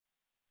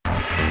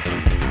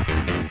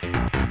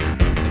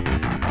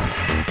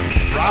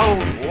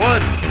Round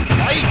one,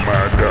 fight!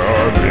 My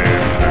darling,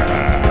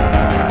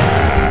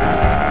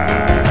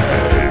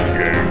 I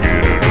can't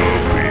get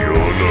enough of your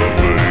love,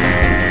 baby.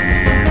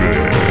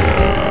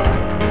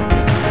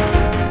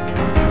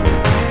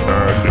 I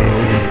know,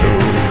 I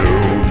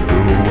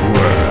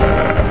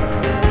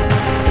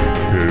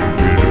can't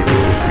get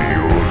enough of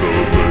your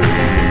love,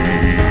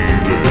 baby.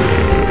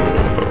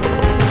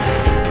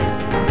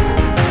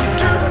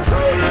 Tutti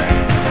frutti,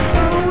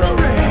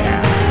 frutti,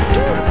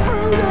 tutti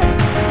frutti, frutti.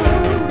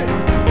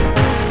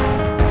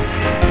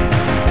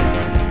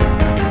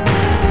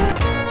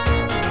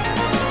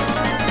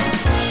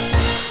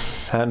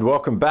 And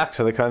welcome back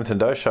to the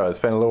Conez Show. It's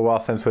been a little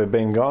while since we've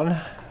been gone,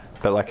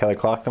 but like Kelly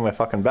Clarkson, we're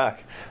fucking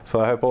back. So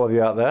I hope all of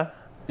you out there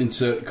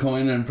Insert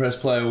coin and press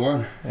player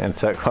one.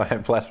 insert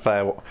comment press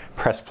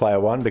player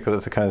one because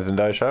it's the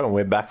Conez Show and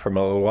we're back from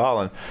a little while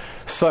and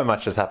so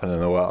much has happened in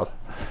the world.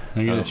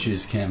 I'm going to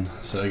choose Ken,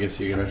 so I guess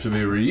you're going to have to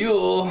be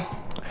real.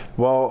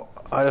 Well,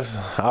 I was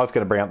going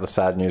to bring up the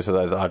sad news of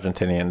those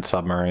Argentinian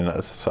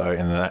submariners. So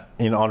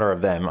in honor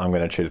of them, I'm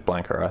going to choose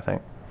Blanca, I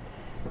think.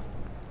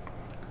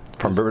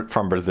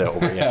 From Brazil,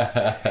 but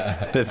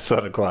yeah, it's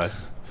sort of close.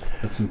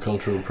 That's some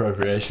cultural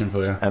appropriation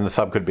for you. And the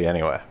sub could be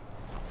anywhere.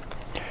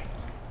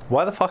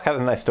 Why the fuck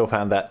haven't they still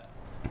found that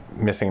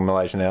missing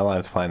Malaysian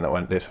Airlines plane that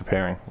went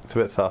disappearing? It's a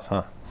bit sus,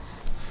 huh?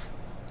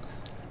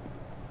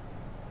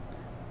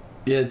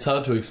 Yeah, it's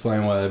hard to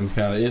explain why they haven't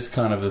found it. It's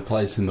kind of a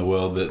place in the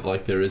world that,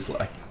 like, there is,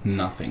 like,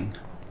 nothing.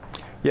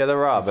 Yeah,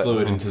 there are, but... Flew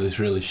it into this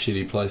really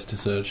shitty place to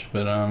search,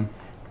 but,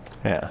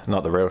 yeah,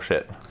 not the real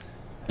shit.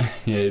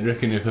 yeah, you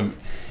reckon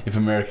if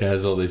America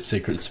has all these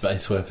secret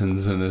space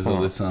weapons and there's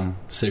all this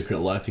secret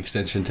life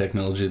extension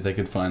technology, they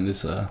could find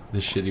this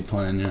shitty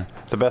plane, yeah.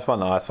 The best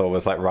one I saw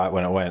was, like, right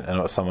when it went, and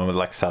it was someone with,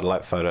 like,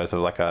 satellite photos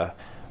of, like, a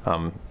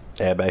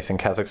airbase in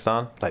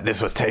Kazakhstan. Like,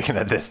 this was taken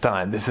at this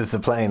time. This is the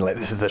plane. Like,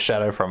 this is a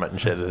shadow from it and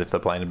shit, as if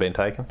the plane had been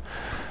taken.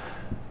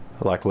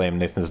 Like Liam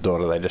Neeson's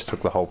daughter, they just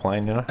took the whole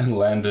plane, you know? And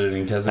landed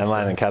in Kazakhstan. And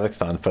landed in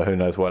Kazakhstan for who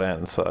knows what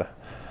end, so...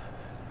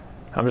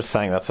 I'm just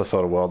saying that's the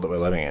sort of world that we're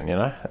living in, you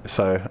know?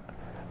 So...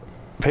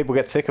 People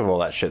get sick of all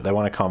that shit. They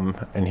want to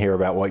come and hear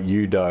about what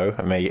you do,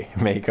 and me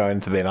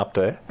going to been up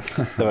to.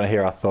 They want to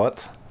hear our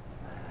thoughts.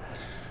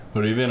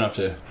 What have you been up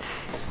to?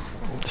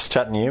 Just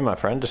chatting to you, my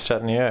friend. Just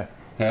chatting to you.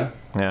 Yeah?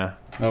 Yeah.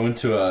 I went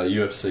to a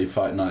UFC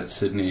Fight Night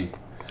Sydney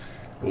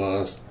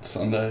last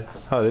Sunday.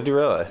 Oh, did you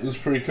really? It was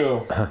pretty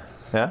cool.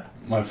 Yeah?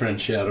 My friend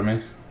shouted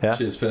me. Yeah?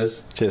 Cheers,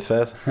 Fez. Cheers,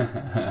 Fez.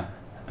 I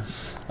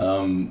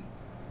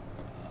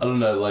don't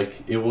know, like,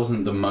 it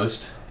wasn't the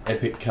most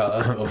epic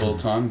card of all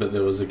time, but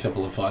there was a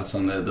couple of fights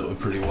on there that were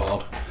pretty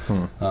wild.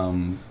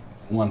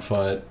 One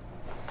fight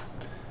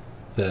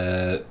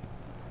that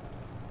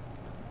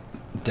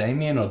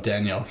Damien or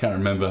Daniel, I can't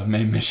remember,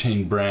 Mean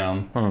Machine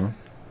Brown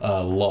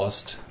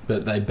lost,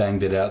 but they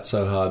banged it out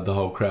so hard the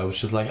whole crowd was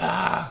just like,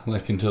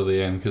 like until the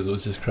end, because it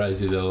was just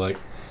crazy. They were like,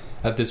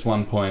 at this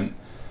one point,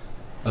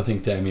 I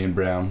think Damien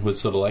Brown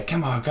was sort of like,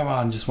 come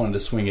on, just wanted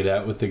to swing it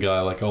out with the guy,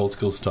 like old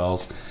school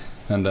styles,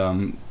 and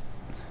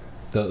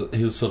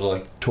he was sort of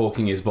like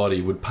talking his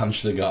body, would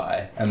punch the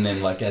guy, and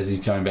then like as he's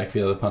going back for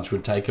the other punch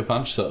would take a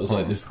punch, so it was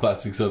like this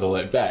classic sort of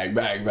like bang,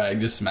 bang,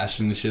 bang, just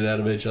smashing the shit out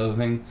of each other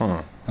thing.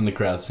 And the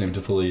crowd seemed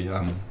to fully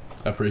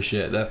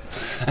appreciate that.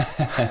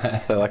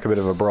 They're like a bit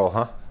of a brawl,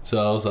 huh? So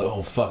I was like,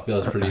 oh fuck, that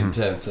was pretty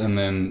intense. And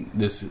then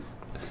this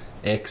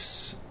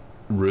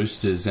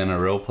ex-Roosters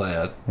NRL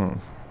player,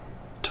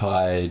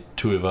 Tai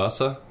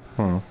Tuivasa,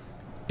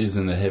 is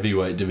in the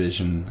heavyweight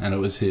division, and I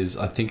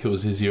think it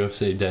was his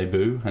UFC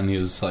debut, and he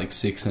was like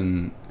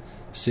 6-0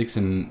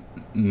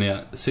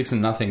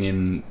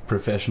 in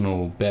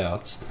professional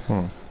bouts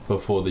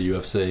before the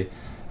UFC,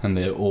 and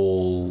they're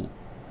all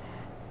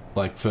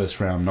like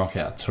first round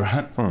knockouts,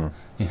 right?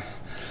 Yeah.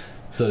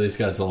 So these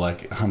guys are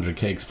like 100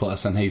 kgs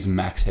plus, and he's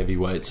max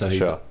heavyweight, so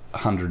he's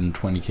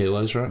 120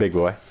 kilos, right? Big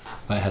boy.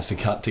 Like has to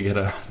cut to get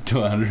to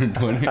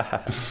 120. Yeah,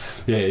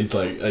 he's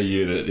like a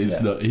unit.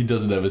 He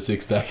doesn't have a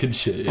six pack and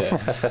shit.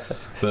 Yeah,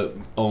 but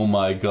oh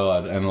my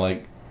god! And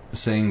like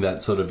seeing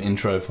that sort of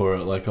intro for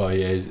it, like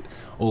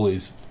all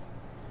these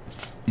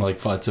like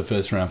fights are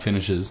first round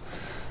finishes.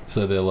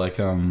 So they're like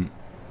I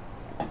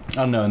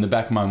don't know. In the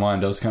back of my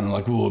mind, I was kind of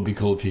like, "Oh, it'd be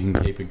cool if you can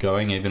keep it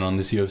going even on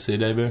this UFC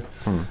debut."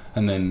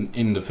 And then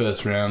in the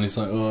first round, he's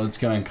like, "Oh, it's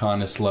going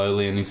kind of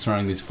slowly," and he's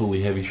throwing these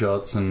fully heavy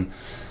shots and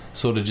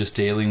sort of just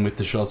dealing with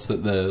the shots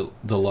that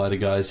the lighter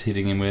guy's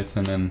hitting him with.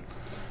 And then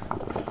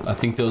I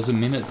think there was a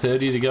minute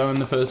 30 to go in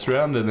the first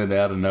round, and then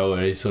out of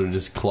nowhere he sort of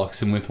just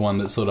clocks him with one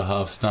that sort of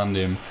half stunned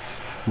him,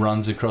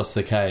 runs across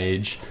the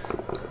cage.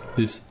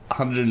 This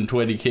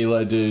 120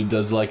 kilo dude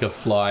does like a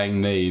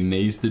flying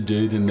knees the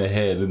dude in the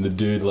head, and the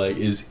dude like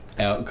is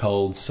out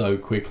cold so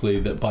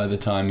quickly that by the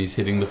time he's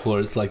hitting the floor,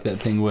 it's like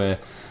that thing where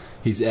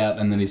he's out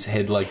and then his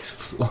head like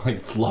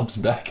flops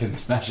back and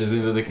smashes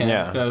into the cage,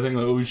 kind of thing,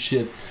 like, oh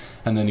shit.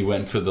 And then he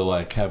went for the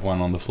like have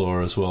one on the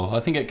floor as well. I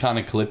think it kind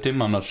of clipped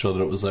him. I'm not sure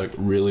that it was like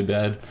really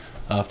bad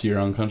after your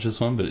unconscious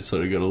one, but it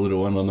sort of got a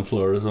little one on the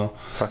floor as well.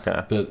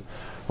 Okay. But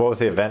What was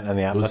the event and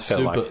the It was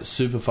atmosphere like?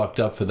 super fucked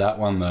up for that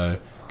one though,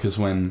 because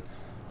when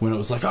it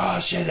was like, oh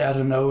shit, out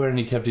of nowhere, and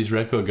he kept his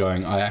record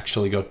going, I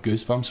actually got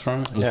goosebumps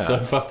from it. It was so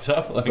fucked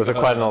up. Like, Was it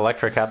quite an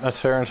electric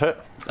atmosphere and shit?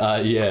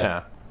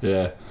 Yeah.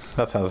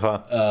 That sounds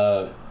fun.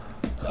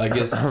 I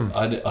guess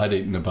I'd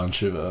eaten a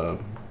bunch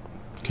of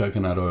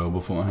coconut oil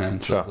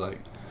beforehand, so like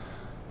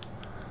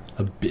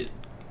a bit,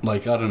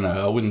 like, I don't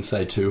know, I wouldn't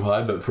say too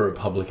high, but for a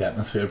public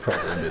atmosphere,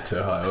 probably a bit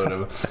too high or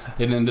whatever.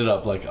 It ended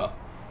up like,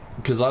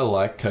 because I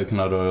like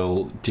coconut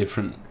oil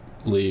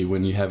differently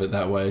when you have it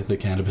that way, the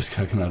cannabis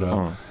coconut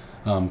oil,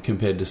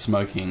 compared to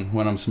smoking.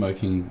 When I'm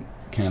smoking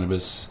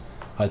cannabis,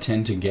 I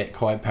tend to get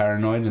quite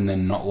paranoid and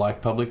then not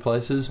like public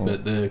places,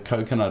 but the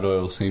coconut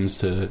oil seems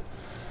to,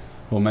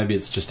 or maybe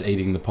it's just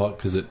eating the pot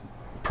because it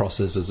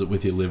processes it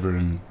with your liver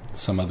and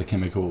some other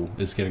chemical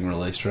is getting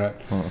released, right?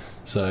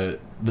 So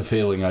the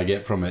feeling I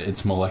get from it,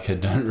 it's more like I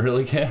don't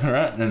really care,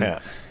 right? And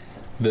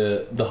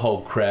the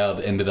whole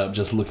crowd ended up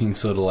just looking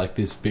sort of like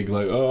this big,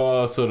 like,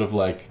 sort of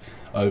like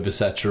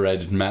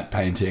oversaturated matte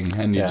painting,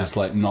 and you're just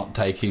like not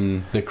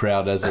taking the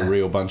crowd as a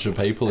real bunch of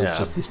people. It's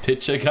just this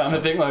picture kind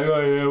of thing, like,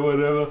 oh yeah,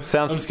 whatever.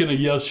 I'm just gonna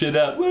yell shit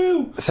out.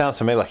 Woo! Sounds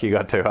to me like you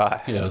got too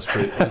high. Yeah, it was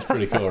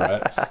pretty cool,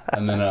 right?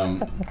 And then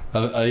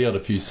I got a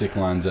few sick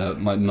lines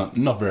out, like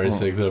not very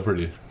sick. They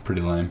were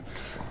pretty lame.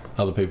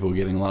 Other people were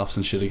getting laughs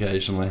and shit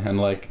occasionally, and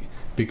like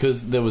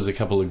because there was a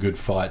couple of good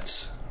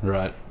fights,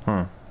 right?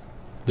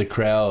 The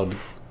crowd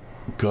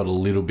got a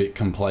little bit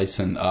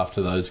complacent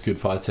after those good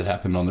fights had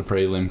happened on the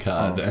prelim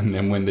card, and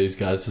then when these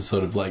guys are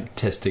sort of like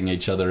testing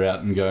each other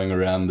out and going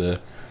around the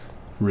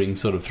ring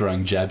sort of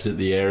throwing jabs at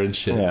the air and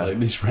shit, like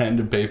these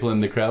random people in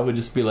the crowd would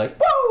just be like,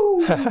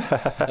 woo!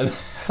 and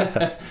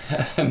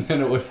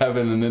then it would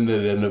happen, and then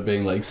there'd end up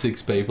being like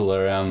 6 people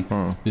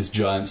around this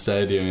giant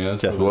stadium, you know,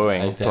 just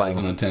wooing, like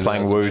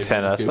playing woo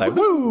tennis, like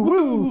woo,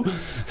 woo.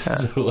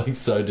 So, like,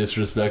 so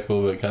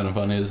disrespectful but kind of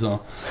funny as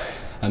well.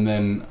 And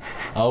then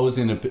I was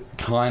in a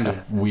kind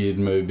of weird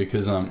mood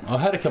because I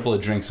had a couple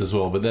of drinks as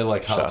well, but they're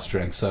like half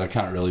drinks, so I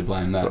can't really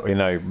blame that. But we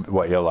know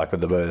what you're like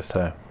with the booze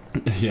too.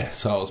 Yeah,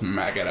 so I was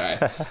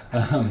maggot,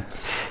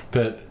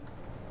 but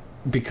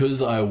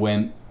because I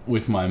went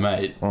with my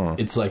mate,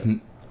 it's like,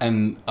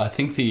 and I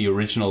think the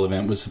original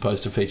event was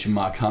supposed to feature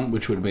Mark Hunt,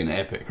 which would have been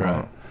epic,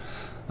 right?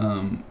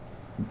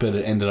 But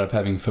it ended up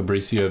having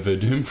Fabricio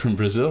Verdum from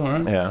Brazil,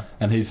 right? Yeah.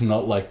 And he's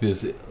not like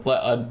this.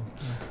 Like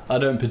I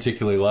don't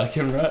particularly like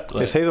him, right?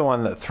 Like, is he the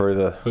one that threw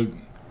the?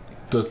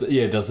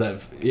 Does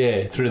that?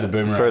 Yeah, through the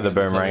boomerang. Through the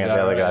boomerang at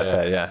the other guy's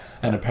head, yeah.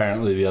 And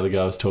apparently the other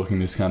guy was talking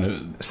this kind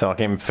of so like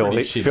him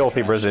filthy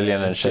trash,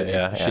 Brazilian and shit,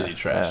 shitty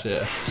trash,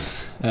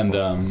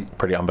 and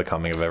pretty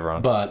unbecoming of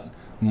everyone. But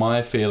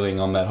my feeling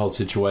on that whole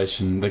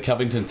situation, the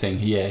Covington thing,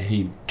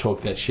 he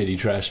talked that shitty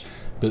trash.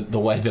 But the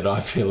way that I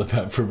feel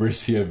about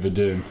Fabricio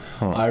Verdum,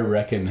 I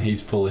reckon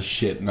he's full of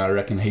shit, and I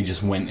reckon he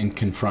just went and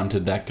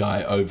confronted that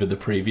guy over the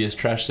previous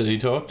trash that he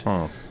talked.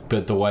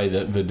 But the way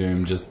that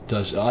Verdum just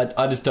does,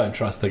 I just don't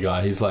trust the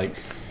guy. He's like,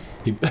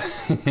 he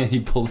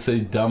pulls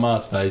these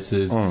dumbass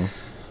faces.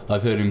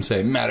 I've heard him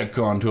say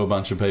Matacon to a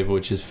bunch of people,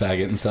 which is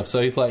faggot and stuff.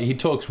 So he's like, he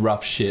talks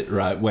rough shit,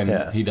 right,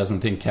 when he doesn't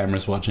think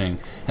camera's watching.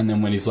 And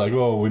then when he's like,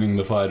 winning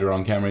the fighter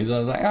on camera, he's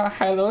like, oh,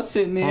 hello,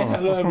 Sydney,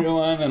 hello,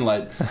 everyone. And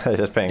like,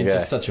 just being it's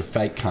just such a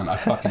fake cunt. I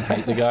fucking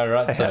hate the guy,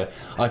 right? So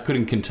I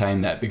couldn't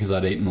contain that because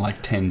I'd eaten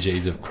like 10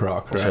 G's of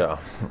crock, right? Sure.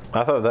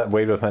 I thought that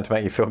weed was meant to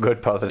make you feel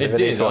good, positive. It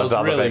did. I was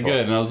really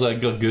good. And I was like,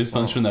 got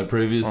goosebumps from that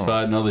previous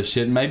fight and all this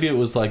shit. Maybe it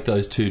was like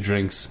those 2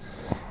 drinks.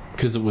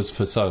 Because it was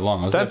for so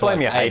long. I was don't blame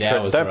like your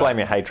hatred. Don't blame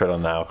your hatred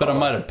on that. But I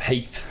might have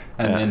peaked,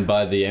 and then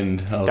by the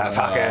end, I was like,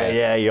 fuck it.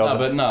 Yeah, you're.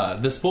 But no,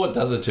 the sport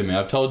does it to me.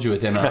 I've told you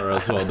with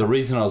NRL as well. The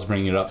reason I was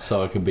bringing it up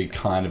so I could be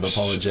kind of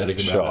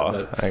apologetic about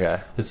it. But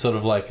okay. It's sort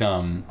of like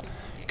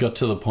got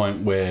to the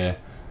point where,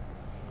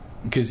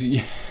 because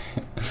I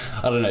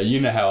don't know,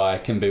 you know how I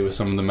can be with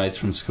some of the mates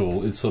from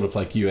school. It's sort of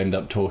like you end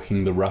up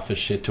talking the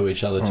roughest shit to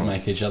each other to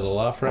make each other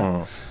laugh,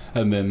 right?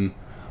 And then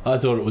I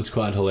thought it was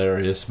quite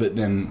hilarious, but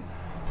then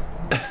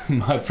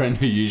my friend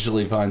who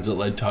usually finds it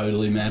like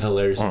totally mad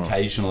hilarious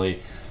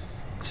occasionally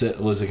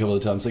was a couple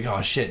of times like,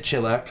 oh shit,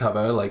 chill out,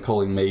 Cubbo, like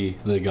calling me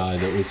the guy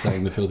that was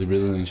saying the filthy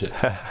Brazilian shit,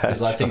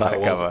 because I think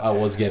I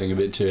was getting a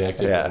bit too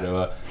hectic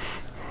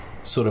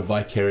sort of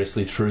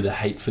vicariously through the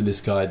hate for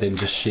this guy, then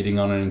just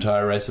shitting on an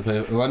entire race of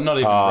people, well, not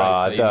even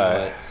race,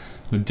 but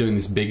like, doing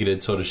this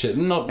bigoted sort of shit,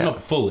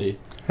 not fully.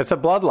 It's a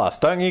bloodlust.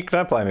 Don't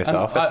blame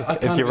yourself.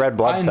 It's your red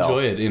blood cell. I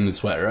enjoy it in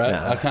this way, right?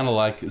 Yeah. I kind of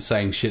like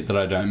saying shit that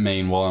I don't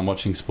mean while I'm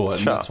watching sport,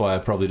 and that's why I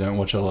probably don't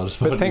watch a lot of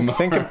sport anymore.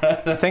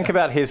 Think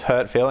about his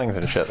hurt feelings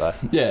and shit, though.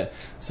 Yeah,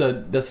 so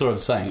that's what I'm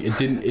saying. It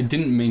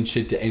didn't mean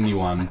shit to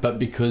anyone, but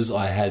because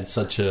I had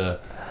such a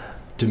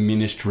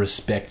diminished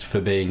respect for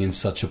being in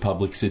such a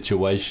public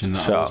situation,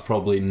 I was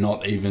probably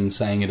not even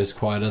saying it as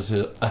quiet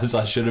as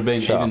I should have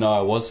been, even though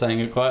I was saying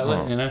it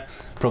quietly. You know,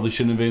 probably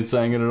shouldn't have been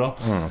saying it at all.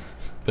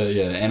 But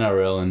yeah,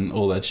 NRL and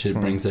all that shit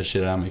brings that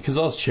shit out of me. Because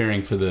I was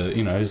cheering for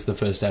he's the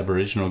first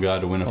Aboriginal guy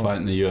to win a fight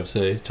in the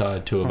UFC,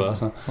 tied to a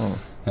Barca.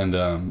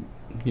 And,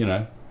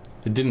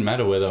 it didn't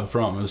matter where they were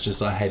from. It was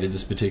just I hated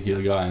this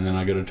particular guy, and then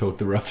I got to talk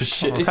the roughest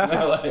shit. You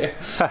know, like,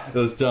 it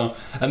was dumb.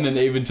 And then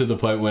even to the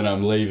point when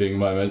I'm leaving,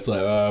 my mate's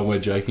like, "Oh, we're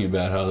joking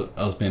about how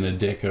I was being a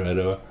dick or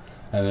whatever."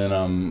 And then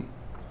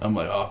I'm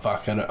like, "Oh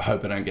fuck! I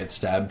hope I don't get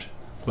stabbed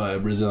by a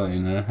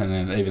Brazilian." You know? And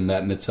then even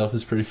that in itself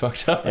is pretty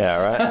fucked up. Yeah,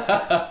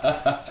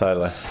 right.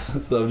 Totally.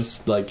 So I'm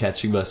just like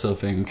catching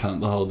myself being cunt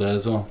the whole day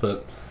as well.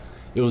 But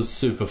it was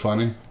super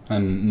funny,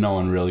 and no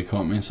one really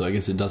caught me, so I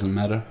guess it doesn't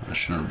matter. I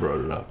shouldn't have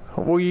brought it up.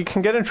 Well, you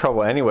can get in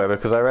trouble anywhere,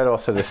 because I read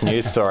also this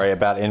news story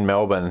about in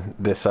Melbourne,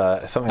 this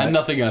something. And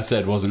nothing I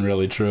said wasn't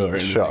really true or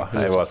anything. Sure,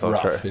 it wasn't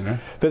rough, true. You know?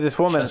 But this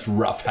woman, just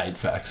rough hate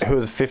facts, who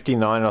was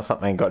 59 or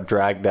something, got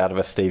dragged out of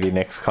a Stevie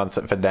Nicks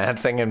concert for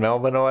dancing in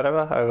Melbourne or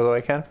whatever over the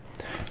weekend.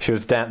 She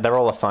was they're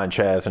all assigned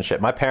chairs and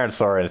shit. My parents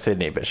saw her in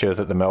Sydney, but she was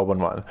at the Melbourne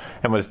one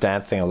and was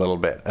dancing a little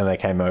bit, and they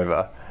came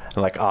over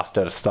and like asked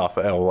her to stop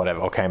or whatever,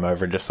 or came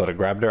over and just sort of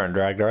grabbed her and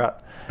dragged her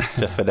out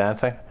just for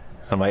dancing.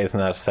 I'm like, isn't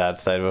that a sad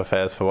state of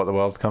affairs for what the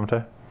world's come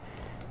to?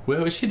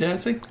 Where was she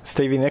dancing?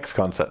 Stevie Nicks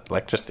concert,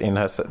 like just in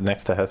her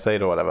next to her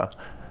seat or whatever,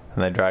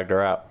 and they dragged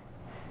her out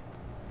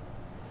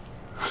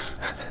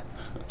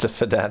just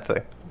for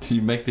dancing. Did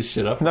you make this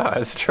shit up? No,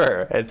 it's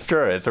true. It's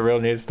true. It's a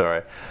real news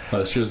story.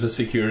 Well, she was a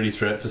security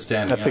threat for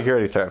standing up. A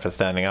security threat for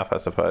standing up, I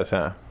suppose.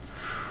 Yeah.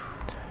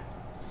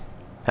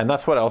 And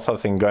that's what else I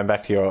was thinking, going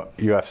back to your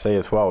UFC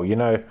as well. You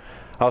know,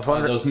 I was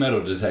wondering... there was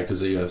metal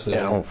detectors at UFC.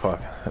 Yeah, oh,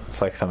 fuck.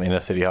 It's like some inner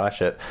city high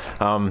shit.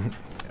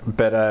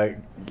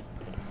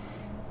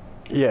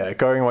 Yeah,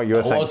 going what you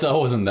were saying... I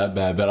wasn't that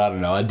bad, but I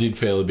don't know. I did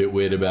feel a bit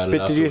weird about it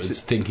but afterwards,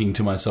 thinking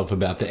to myself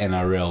about the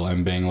NRL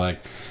and being like,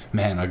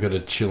 man, I got to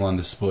chill on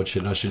this sport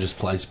shit. I should just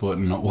play sport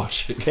and not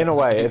watch it. In a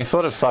way, it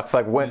sort of sucks.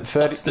 Like when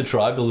sucks the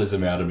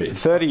tribalism out of it.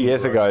 30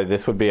 years ago,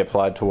 this would be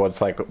applied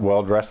towards like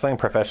world wrestling,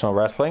 professional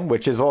wrestling,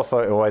 which is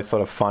also always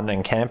sort of fun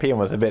and campy and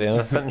was a bit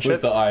innocent and shit.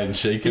 With the Iron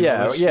Sheik and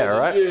yeah, all yeah, shit.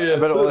 right. Yeah,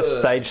 but all this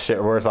stage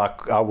shit, whereas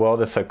our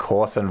world is so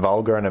coarse and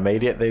vulgar and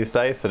immediate these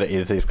days that it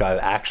is these guys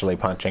actually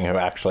punching who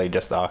actually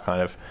just are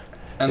kind of.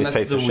 And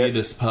that's the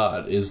weirdest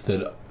part, is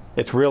that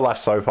it's real life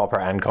soap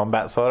opera and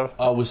combat, sort of.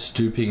 I was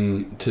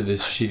stooping to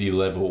this shitty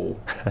level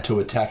to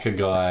attack a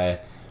guy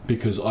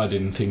because I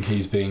didn't think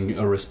he's being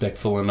a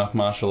respectful enough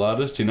martial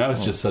artist. You know,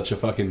 it's just such a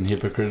fucking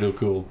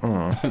hypocritical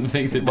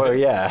thing to do. Well,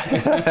 yeah.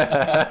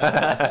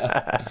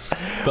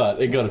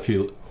 But it got a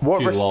few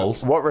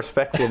lols. What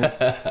respect?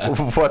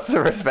 What's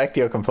the respect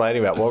you're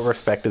complaining about? What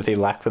respect does he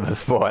lack for the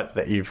sport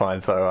that you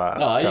find so?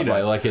 You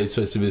know, like he's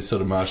supposed to be this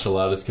sort of martial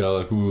artist guy,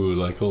 like ooh,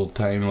 like all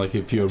tame. Like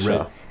if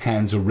your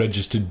hands are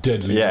registered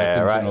deadly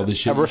weapons right. and all this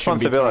shit, A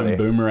responsibility. You shouldn't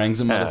be throwing boomerangs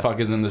at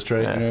motherfuckers in the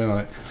street. You know,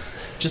 like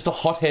just a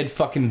hothead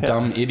fucking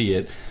dumb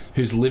idiot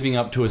who's living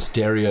up to a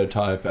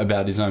stereotype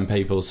about his own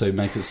people, so it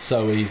makes it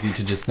so easy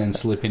to just then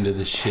slip into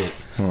this shit.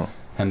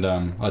 And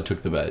I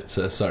took the bait,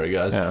 so sorry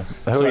guys. Yeah.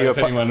 Sorry if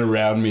anyone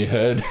around me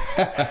heard.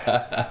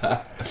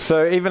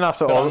 So even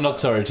after but I'm not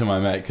sorry to my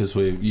mate, because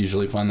we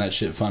usually find that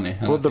shit funny.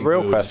 And well, the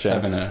real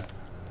question...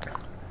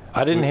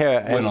 I didn't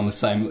hear... Went on the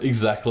same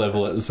exact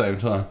level at the same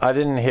time. I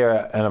didn't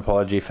hear an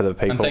apology for the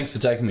people... And thanks for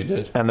taking me,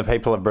 dude. And the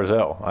people of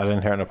Brazil. I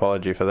didn't hear an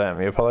apology for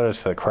them. You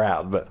apologised to the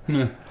crowd, but...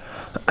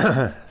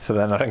 So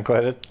they're not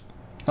included?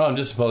 Oh, I'm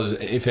just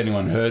apologising if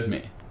anyone heard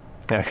me.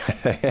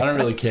 Okay. I don't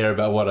really care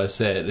about what I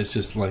said. It's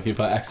just like if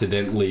I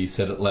accidentally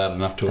said it loud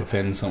enough to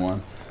offend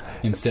someone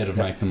instead of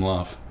make them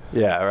laugh.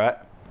 Yeah, right.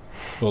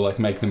 Or like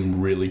make them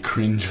really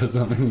cringe or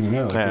something, you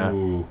know? Like, yeah.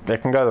 Ooh. They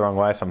can go the wrong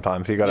way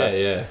sometimes. You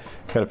gotta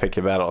pick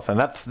your battles. And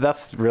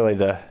that's really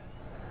the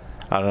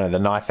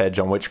knife edge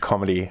on which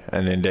comedy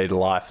and indeed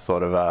life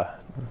sort of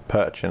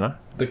perch, you know?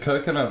 The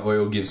coconut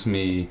oil gives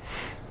me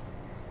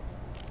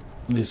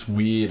this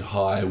weird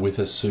high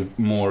with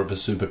more of a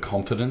super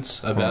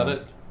confidence about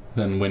it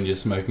than when you're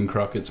smoking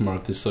crock. It's more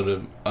of this sort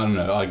of, I don't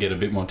know, I get a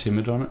bit more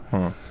timid on it.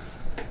 And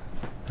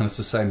it's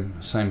the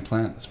same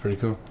plant. It's pretty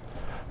cool.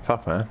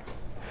 Fuck, man.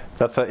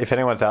 That's if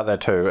anyone's out there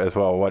too as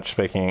well,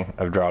 speaking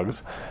of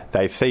drugs,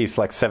 they seized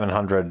like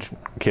 700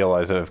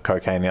 kilos of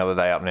cocaine the other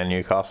day up near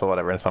Newcastle or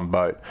whatever in some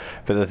boat.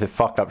 But there's a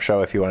fucked up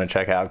show if you want to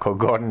check out called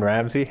Gordon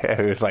Ramsay,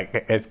 who's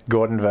like, it's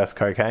Gordon versus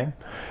cocaine.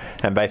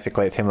 And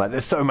basically it's him like,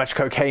 there's so much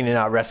cocaine in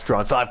our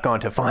restaurants, I've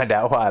gone to find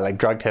out why. Like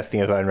drug testing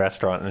his own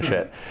restaurant and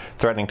shit,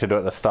 threatening to do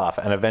it to staff,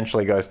 and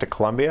eventually goes to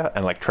Colombia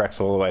and like treks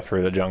all the way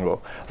through the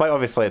jungle. Like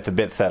obviously it's a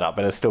bit set up,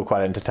 but it's still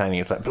quite entertaining.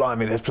 It's like,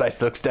 blimey, this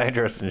place looks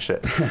dangerous and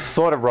shit.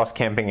 Sort of Ross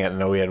Kemping it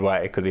in a weird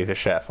way because he's a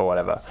chef or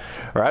whatever,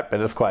 right? But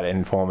it's quite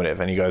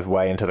informative, and he goes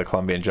way into the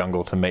Colombian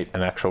jungle to meet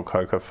an actual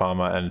coca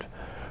farmer and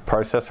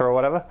processor or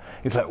whatever.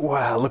 He's like,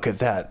 wow, look at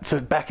that.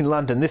 So back in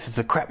London, this is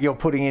the crap you're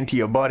putting into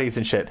your bodies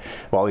and shit,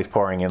 while he's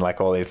pouring in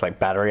like all these like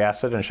battery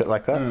acid and shit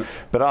like that.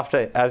 But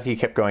as he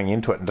kept going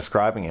into it and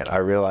describing it, I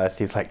realized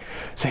he's like,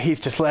 so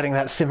he's just letting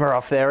that simmer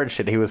off there and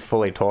shit. He was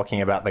fully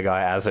talking about the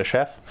guy as a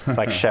chef,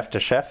 like chef to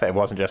chef. It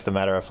wasn't just a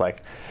matter of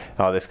like,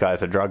 oh, this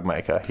guy's a drug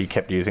maker. He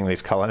kept using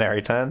these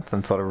culinary terms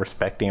and sort of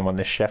respecting him on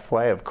this chef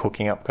way of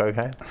cooking up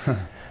cocaine. It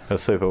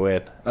was super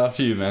weird.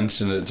 After you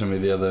mentioned it to me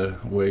the other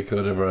week or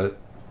whatever, I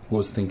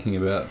was thinking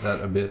about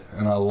that a bit,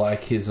 and I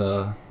like his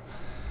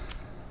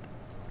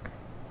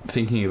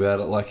thinking about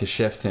it like a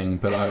chef thing,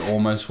 but I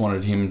almost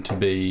wanted him to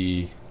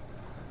be...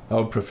 I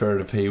would prefer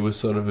it if he was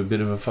sort of a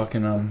bit of a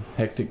fucking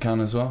hectic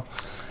cunt as well.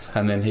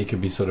 And then he could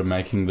be sort of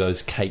making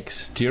those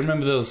cakes. Do you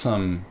remember there was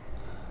some...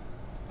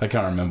 I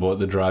can't remember what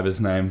the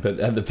driver's name, but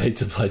at the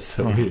pizza place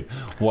that we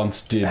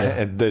once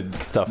did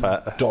stuff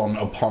at Don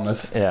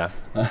Uponeth. Yeah.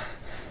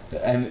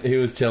 And he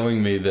was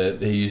telling me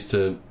that he used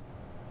to...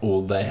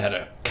 Well, they had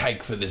a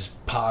cake for this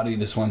party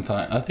this one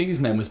time. I think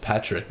his name was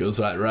Patrick. It was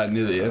like right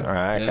near the end.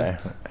 Right, okay.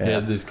 Yeah. He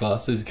had these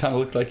glasses. He kind of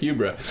looked like you,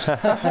 bro.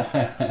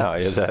 Oh,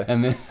 you do.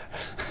 And then,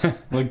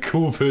 like,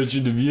 cool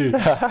version of you. No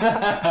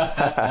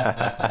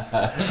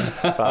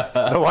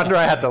wonder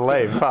I had to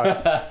leave. Fuck.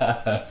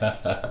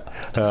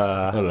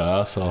 What an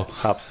asshole.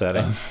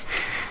 Upsetting.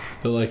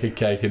 But like a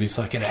cake, and he's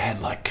like, and it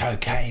had like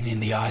cocaine in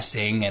the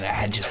icing, and it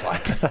had just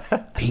like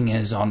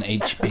pingers on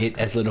each bit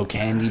as little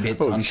candy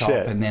bits on top,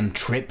 and then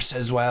trips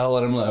as well.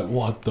 And I'm like,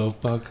 what the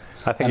fuck?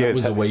 I think it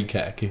was a wee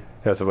cake. It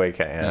was a wee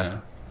cake,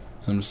 yeah.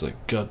 So I'm just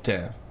like, god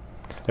damn.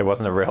 It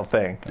wasn't a real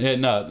thing. Yeah,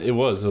 no, it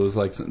was. It was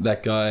like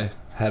that guy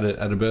had it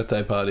at a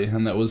birthday party,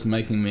 and that was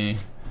making me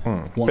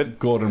want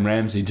Gordon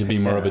Ramsay to be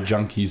more of a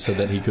junkie, so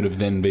that he could have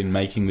then been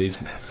making these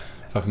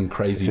fucking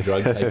crazy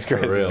drug cakes for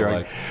real,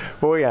 like,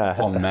 well,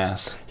 yeah, en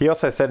masse. He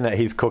also said that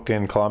he's cooked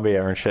in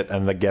Colombia and shit,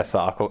 and the guests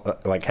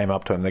like came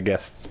up to him. The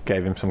guest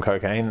gave him some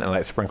cocaine and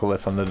like sprinkled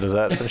this on the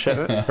desserts and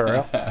shit for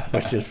real,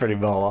 which is pretty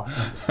baller.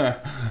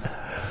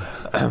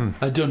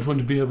 I don't want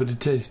to be able to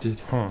taste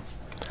it.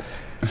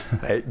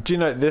 Hey, do you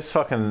know this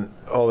fucking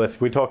all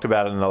this? We talked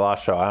about it in the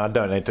last show, and I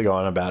don't need to go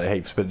on about it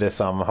heaps. But this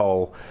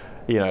whole,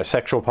 you know,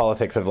 sexual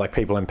politics of like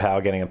people in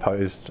power getting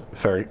opposed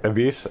for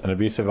abuse and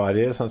abusive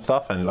ideas and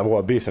stuff, and well,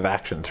 abusive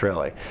actions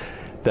really,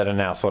 that are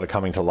now sort of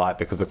coming to light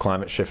because of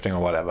climate shifting or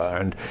whatever.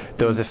 And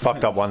there was this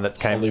fucked up one that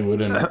came...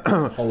 Hollywood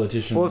and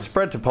politicians. Well, it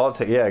spread to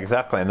politics, yeah,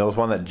 exactly. And there was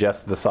one that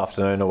just this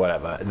afternoon or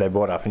whatever they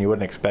brought up, and you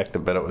wouldn't expect it,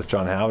 but it was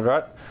John Howard,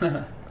 right?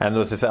 And there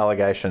was this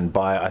allegation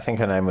by, I think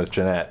her name was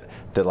Jeanette,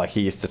 that like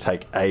he used to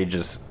take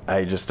ages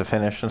to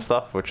finish and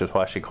stuff, which is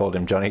why she called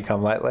him Johnny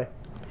Come Lately.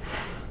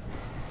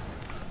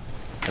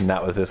 And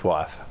that was his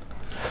wife.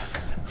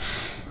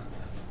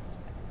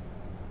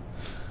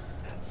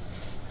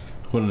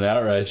 What an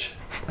outrage.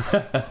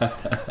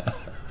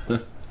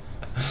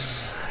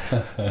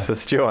 So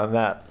stew on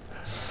that.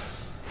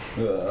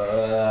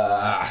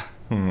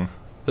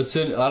 But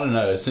soon, I don't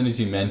know, as soon as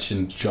you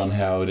mentioned John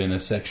Howard in a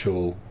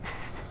sexual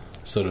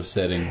sort of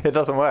setting, it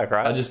doesn't work,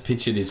 right? I just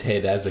pictured his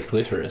head as a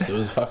clitoris. It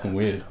was fucking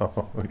weird.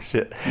 Oh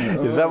shit.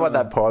 Is that what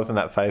that pause in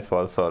that face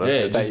was, sort of?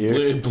 Yeah, is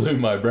it blew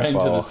my brain to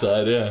the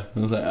side, yeah. I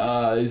was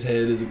like, his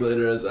head is a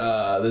clitoris,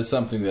 there's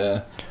something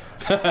there.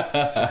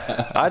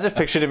 I just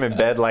pictured him in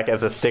bed like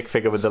as a stick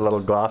figure with the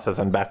little glasses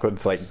and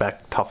backwards like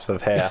back tufts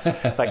of hair,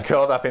 like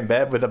curled up in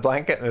bed with a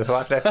blanket and his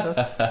wife next to him.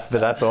 But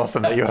that's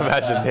awesome that you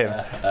imagined him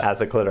as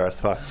a clitoris.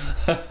 Fuck.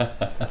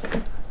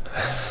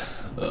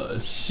 Oh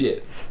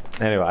shit.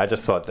 Anyway, I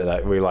just thought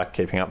that we like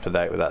keeping up to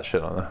date with that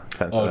shit on the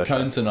fence.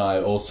 Conez and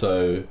I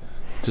also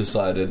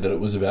decided that it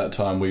was about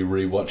time we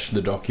rewatched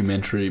the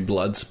documentary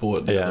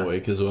Bloodsport the other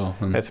week as well.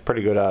 And it's a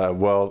pretty good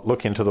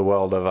look into the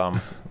world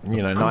of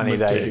 90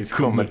 days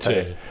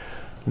kumite.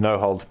 No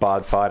holds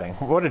barred fighting.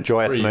 What a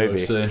joyous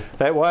movie.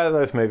 Why are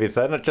those movies?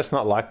 They're just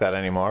not like that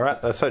anymore,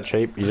 right? They're so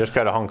cheap. You just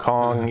go to Hong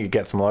Kong, you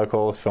get some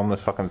locals, film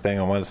this fucking thing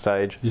on one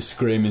stage. You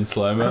scream in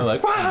slow-mo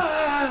like,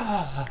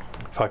 wah!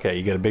 Fuck yeah,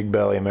 you get a big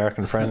burly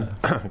American friend,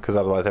 because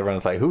otherwise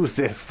everyone's like, who's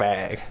this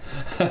fag?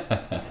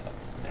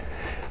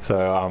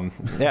 So,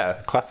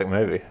 classic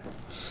movie.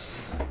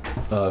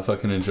 I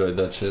fucking enjoyed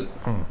that shit.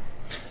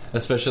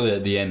 Especially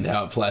at the end,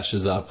 how it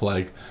flashes up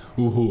like,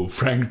 ooh,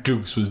 Frank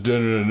Dukes was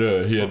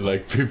da-da-da-da. He had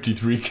like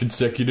 53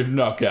 consecutive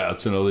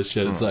knockouts and all this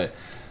shit. It's like,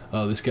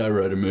 oh, this guy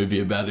wrote a movie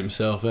about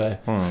himself, eh?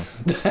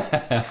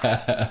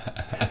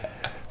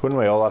 Wouldn't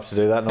we all have to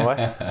do that in a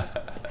way?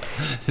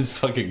 It's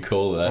fucking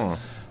cool, that.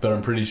 But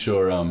I'm pretty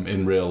sure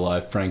in real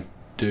life, Frank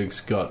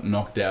Dukes got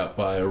knocked out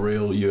by a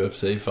real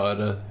UFC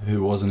fighter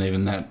who wasn't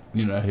even that,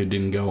 who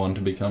didn't go on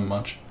to become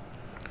much.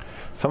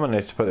 Someone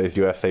needs to put these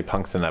UFC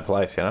punks in their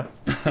place,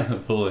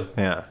 Fully.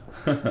 Yeah.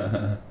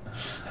 I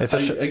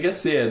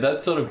guess, that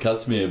sort of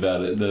cuts me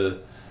about it.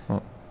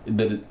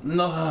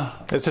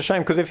 It's a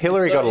shame, because if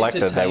Hillary got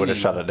elected, they would have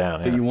shut it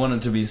down. But you want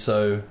it to be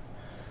so...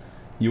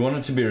 You want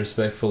it to be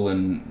respectful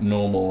and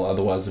normal,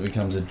 otherwise it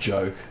becomes a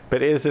joke.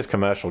 But it is this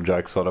commercial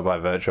joke, sort of, by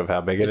virtue of how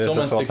big it is. It's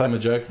almost become a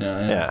joke now,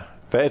 yeah.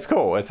 But it's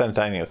cool. It's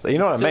entertaining. You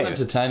know what I mean? It's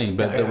still entertaining,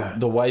 but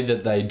the way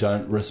that they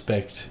don't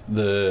respect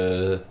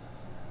the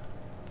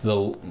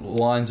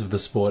lines of the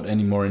sport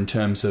anymore, in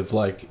terms of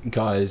like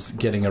guys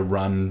getting a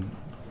run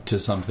to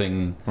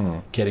something,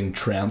 getting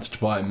trounced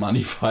by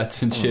money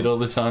fights and shit all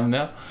the time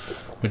now,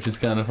 which is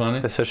kind of funny.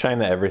 It's a shame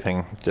that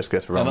everything just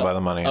gets run by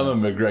the money. I'm a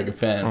McGregor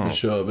fan for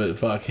sure, but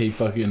fuck, he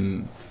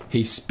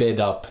he sped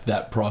up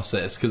that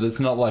process, because it's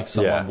not like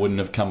someone wouldn't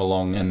have come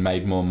along and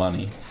made more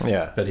money.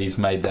 Yeah. But he's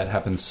made that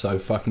happen so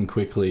fucking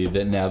quickly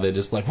that now they're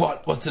just like,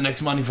 what's the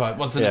next money fight?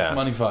 What's the next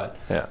money fight?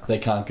 Yeah. They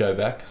can't go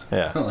back.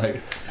 Yeah.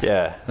 Like,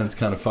 yeah. and it's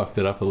kind of fucked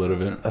it up a little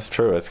bit. That's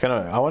true. It's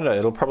gonna. I wonder.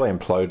 It'll probably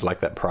implode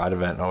like that Pride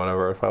event or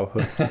whatever as well.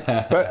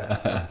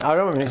 But I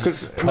don't mean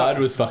because Pride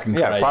was fucking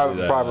crazy.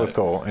 Pride was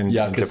cool in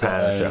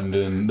Japan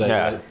and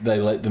they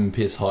let them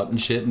piss hot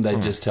and shit, and they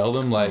just tell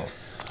them like,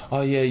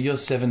 oh yeah, you're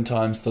 7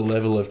 times the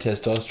level of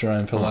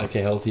testosterone for like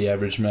a healthy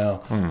average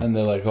male. And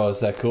they're like, oh, is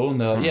that cool?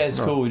 And they're like, yeah, it's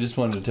cool, we just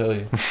wanted to tell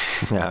you.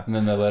 Yeah. And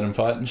then they let them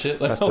fight and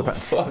shit. Like, That's Japan.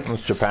 Fuck.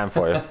 That's Japan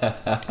for you.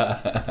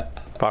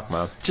 Fuck,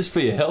 man. Just for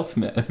your health,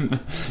 man.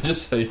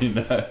 Just so you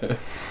know.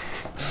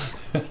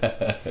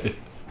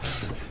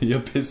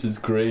 Your piss is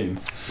green.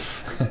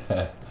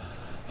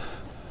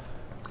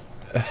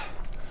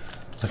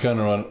 I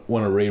kind of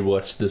want to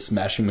rewatch The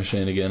Smashing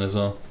Machine again as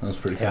well. That was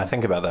pretty cool. Yeah, I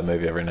think about that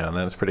movie every now and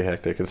then. It's pretty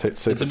hectic. It's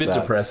a bit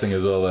depressing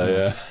as well,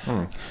 though,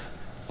 yeah.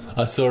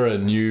 I saw a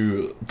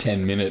new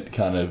 10-minute,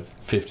 kind of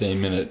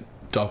 15-minute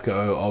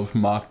doco of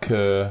Mark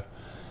Kerr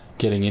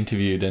getting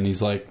interviewed, and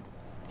he's like,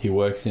 he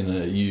works in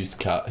a used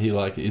car, he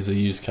like is a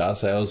used car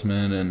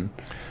salesman, and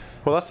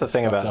well, that's the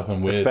thing about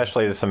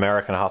especially this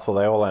American hustle.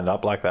 They all end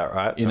up like that,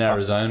 right? In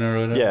Arizona or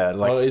whatever. Yeah,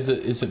 like, oh, is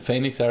it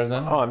Phoenix,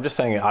 Arizona? Oh, I'm just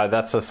saying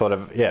that's a sort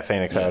of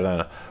Phoenix,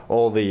 Arizona.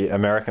 All the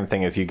American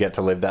thing is you get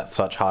to live that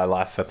such high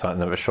life for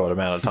something of a short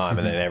amount of time,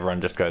 and then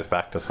everyone just goes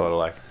back to sort of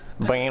like.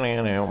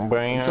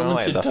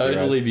 Someone should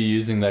totally be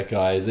using that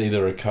guy as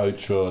either a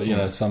coach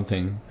or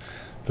something,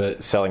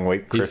 but selling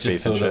wheat crispies. He's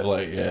just sort of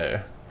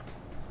like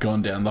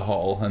gone down the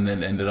hole and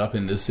then ended up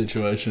in this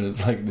situation.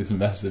 It's like this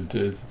massive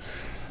dude.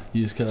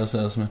 Used car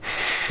salesman.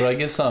 But I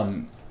guess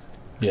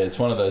it's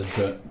one of those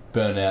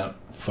burnout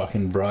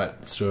fucking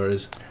bright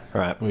stories,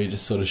 right? Where you're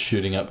just sort of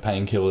shooting up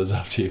painkillers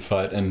after you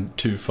fight and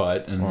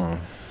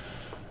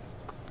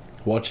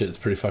watch it. It's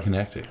pretty fucking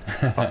hectic.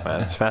 Fuck,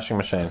 man. Smashing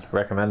Machine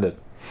recommended.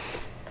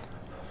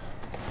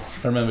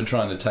 I remember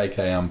trying to take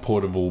a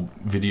portable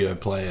video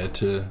player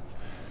to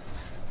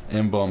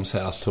M-Bomb's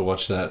house to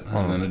watch that,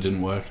 and then it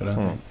didn't work. I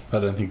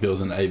don't think there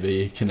was an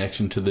AV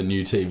connection to the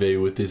new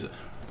TV with this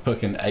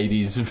fucking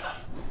 80s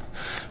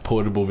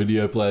portable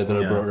video player that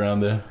I brought around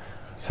there.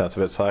 Sounds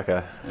a bit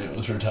psycho. It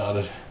was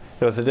retarded.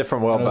 It was a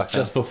different world back then.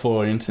 Just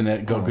before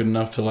internet got good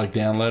enough to like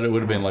download it.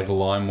 Would have been like a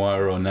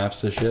LimeWire or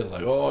Napster shit.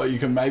 Like, oh, you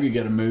can maybe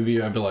get a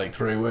movie over like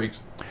 3 weeks.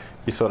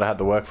 You sort of had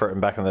to work for it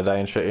back in the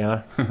day and shit, you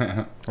know?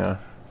 Yeah.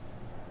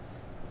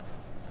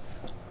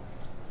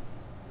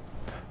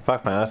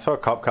 Fuck, man, I saw a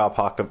cop car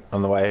parked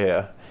on the way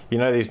here. You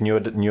know these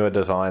newer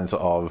designs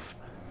of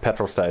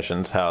petrol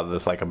stations, how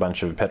there's like a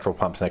bunch of petrol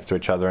pumps next to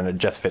each other and it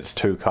just fits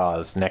 2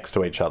 cars next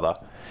to each other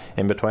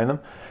in between them?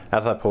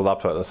 As I pulled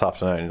up to it this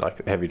afternoon,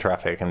 like heavy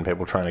traffic and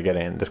people trying to get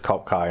in, this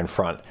cop car in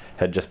front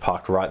had just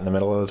parked right in the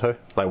middle of the two.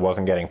 Like,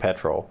 wasn't getting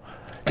petrol.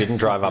 Didn't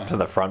drive up to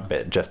the front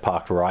bit, just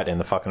parked right in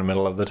the fucking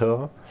middle of the two of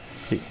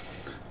them.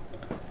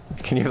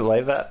 Can you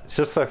believe that? It's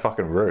just so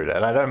fucking rude.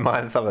 And I don't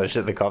mind some of the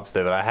shit the cops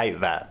do, but I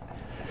hate that.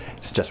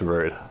 It's just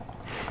rude.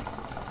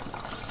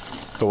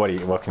 But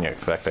what can you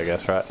expect, I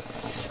guess, right?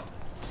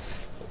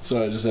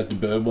 So I just had to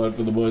burn one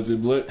for the boys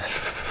in blue.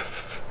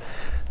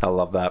 I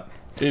love that.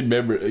 In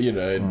memory,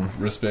 in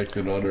respect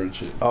and honour and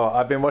shit. Oh,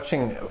 I've been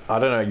watching, I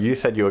don't know, you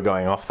said you were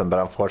going off them, but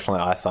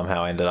unfortunately I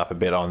somehow ended up a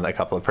bit on a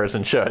couple of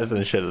prison shows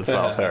and shit as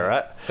well too,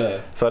 right?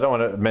 So I don't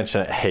want to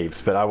mention it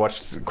heaps, but I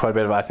watched quite a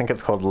bit of it. I think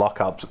it's called Lock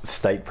Up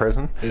State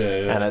Prison.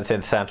 And it's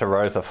in Santa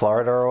Rosa,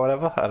 Florida or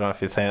whatever. I don't know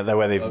if you've seen it. They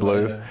wear these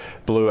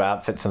blue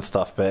outfits and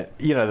stuff, but,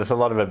 there's a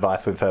lot of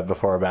advice we've heard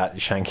before about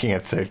shanking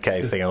and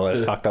suitcasing and all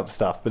this fucked up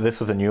stuff, but this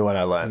was a new one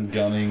I learned. And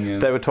gunning.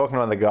 And they were talking to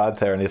one of the guards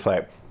there, and he's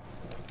like,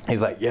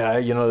 yeah,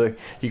 you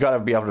got to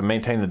be able to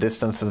maintain the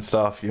distance and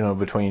stuff,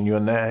 between you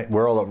and that.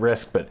 We're all at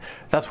risk, but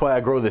that's why I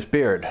grow this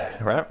beard,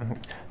 right?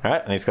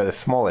 And he's got this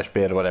smallish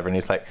beard or whatever, and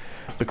he's like,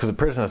 because the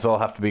prisoners all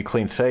have to be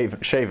clean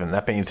shaven.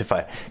 That means if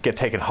I get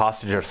taken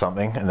hostage or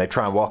something, and they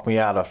try and walk me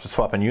out after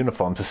swapping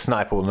uniforms, the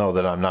sniper will know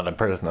that I'm not a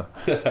prisoner.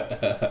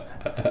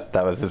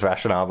 That was his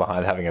rationale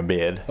behind having a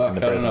beard. I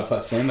don't know if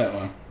I've seen that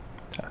one.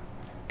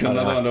 Got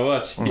another one to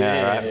watch.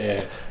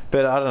 Yeah.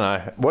 But I don't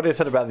know. What is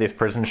it about these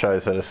prison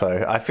shows that are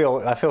so... I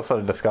feel sort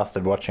of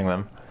disgusted watching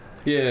them.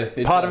 Yeah.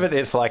 Part of it,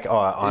 it's like,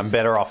 I'm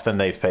better off than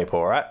these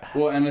people, right?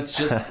 Well, and it's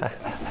just...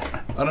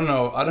 I don't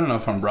know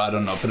if I'm right or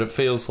not, but it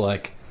feels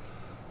like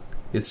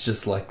it's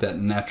just like that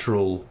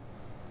natural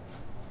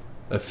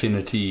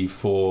affinity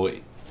for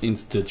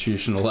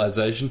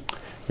institutionalization.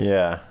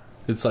 Yeah.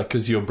 It's like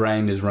because your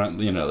brain is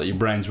your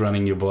brain's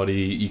running your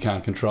body, you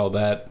can't control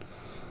that.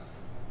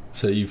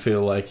 So you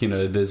feel like,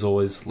 there's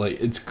always, like,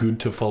 it's good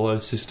to follow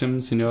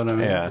systems, you know what I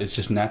mean? Yeah. It's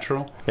just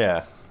natural.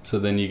 Yeah. So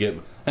then you get...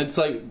 It's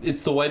like,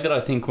 it's the way that I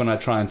think when I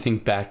try and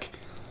think back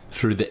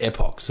through the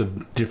epochs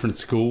of different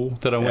school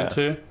that I went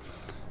to.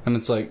 And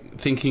it's like,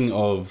 thinking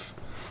of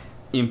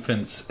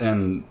infants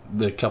and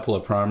the couple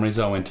of primaries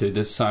I went to,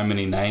 there's so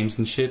many names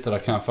and shit that I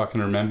can't fucking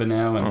remember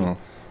now, and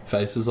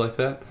faces like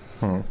that.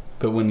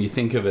 But when you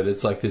think of it,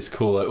 it's like this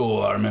cool, like, oh,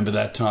 I remember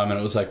that time, and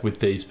it was like with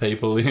these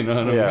people, you know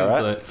what I mean?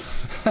 Yeah,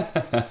 It's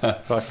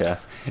like, Fuck yeah.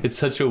 it's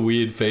such a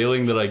weird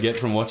feeling that I get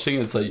from watching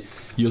it. It's like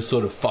you're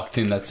sort of fucked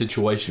in that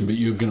situation, but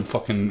you're gonna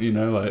fucking, you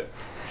know, like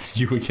it's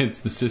you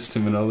against the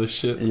system and all this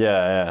shit.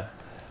 Yeah.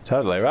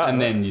 Totally right.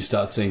 And then you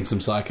start seeing some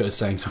psychos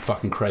saying some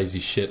fucking crazy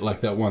shit, like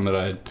that one that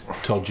I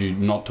told you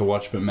not to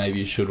watch, but maybe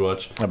you should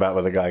watch. About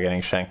with the guy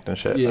getting shanked and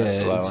shit.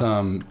 Yeah, it's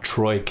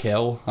Troy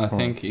Kell, I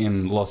think,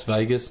 in Las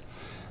Vegas.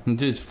 And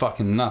dude's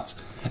fucking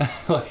nuts.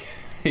 Like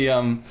he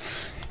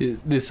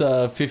this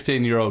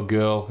 15-year-old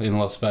girl in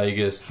Las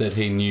Vegas that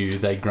he knew,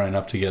 they'd grown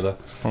up together,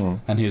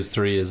 and he was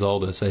 3 years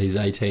older, so he's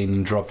 18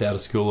 and dropped out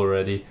of school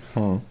already.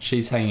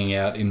 She's hanging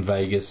out in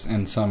Vegas,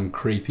 and some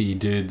creepy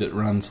dude that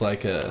runs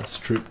like a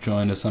strip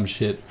joint or some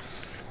shit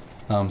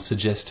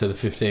suggests to the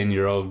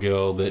 15-year-old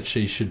girl that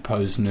she should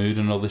pose nude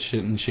and all this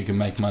shit, and she can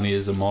make money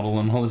as a model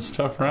and all this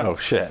stuff, right? Oh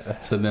shit.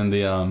 So then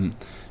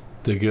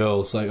the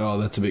girl's like, oh,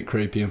 that's a bit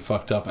creepy and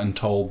fucked up, and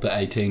told the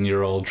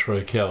 18-year-old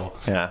Troy Kell.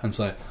 Yeah. And it's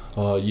like,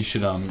 oh, you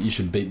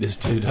should beat this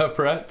dude up,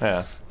 right?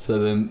 Yeah. So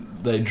then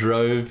they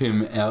drove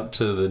him out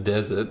to the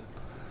desert,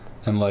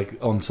 and like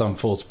on some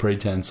false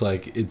pretense,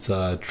 like it's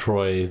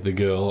Troy, the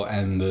girl,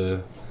 and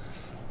the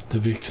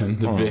victim,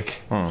 the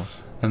Vic,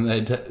 and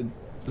they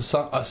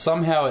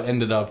somehow it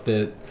ended up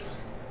that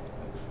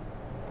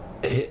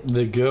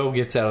the girl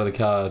gets out of the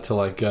car to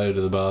like go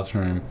to the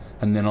bathroom,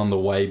 and then on the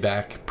way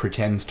back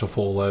pretends to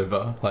fall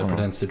over, like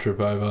pretends to trip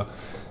over.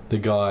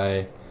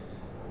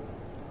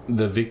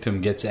 The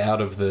victim gets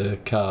out of the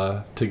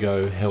car to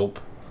go help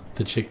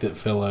the chick that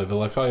fell over,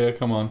 like, oh yeah,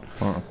 come on.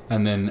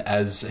 And then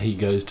as he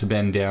goes to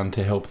bend down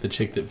to help the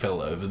chick that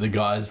fell over, the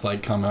guys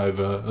like come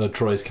over,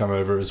 Troy's come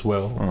over as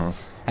well,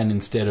 and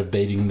instead of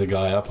beating the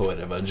guy up or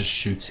whatever, just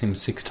shoots him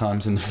 6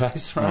 times in the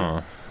face,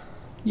 right?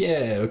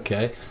 Yeah,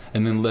 okay.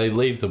 And then they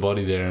leave the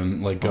body there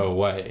and like go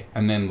away,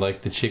 and then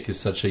like the chick is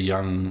such a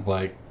young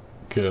like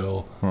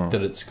girl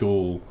that at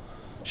school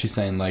she's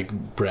saying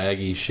like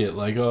braggy shit,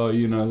 like, oh,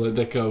 you know, like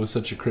that guy was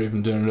such a creep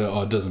and doing it.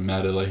 Oh, it doesn't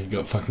matter, like he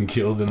got fucking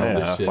killed and all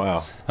this shit.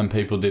 Wow. And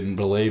people didn't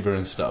believe her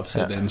and stuff.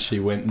 So then she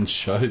went and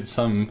showed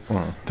some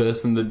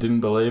person that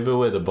didn't believe her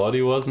where the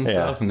body was and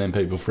stuff, and then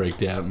people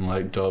freaked out and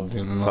like dobbed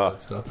him and all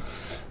that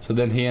stuff. So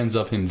then he ends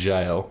up in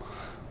jail,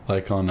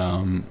 like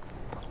on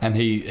and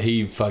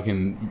he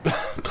fucking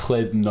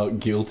pled not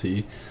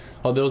guilty.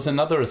 Oh, there was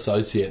another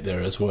associate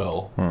there as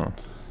well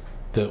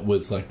that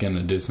was like going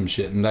to do some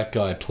shit, and that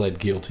guy pled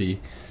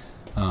guilty,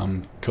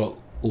 got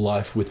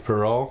life with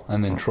parole,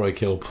 and then Troy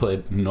Kell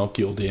pled not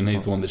guilty, and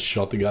he's the one that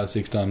shot the guy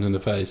 6 times in the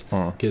face,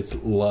 gets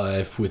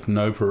life with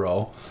no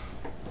parole.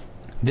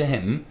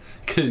 Then,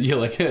 because you're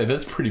like, yeah,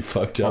 that's pretty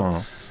fucked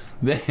up.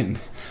 Then,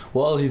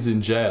 while he's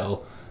in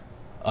jail,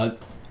 I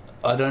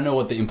don't know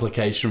what the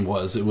implication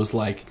was. It was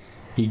like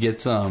he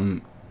gets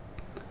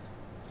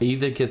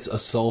either gets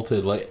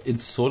assaulted, like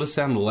it sort of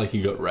sounded like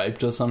he got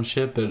raped or some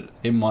shit, but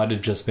it might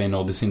have just been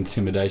all this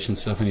intimidation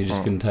stuff and he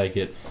just couldn't take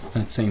it,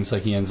 and it seems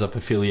like he ends up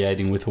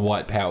affiliating with a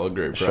white power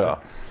group, right? Sure.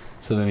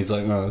 So then he's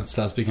like, oh, it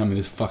starts becoming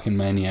this fucking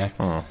maniac.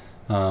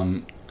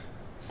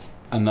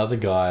 Another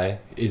guy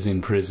is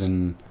in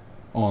prison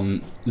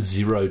on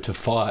 0 to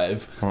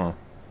 5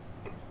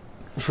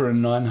 for a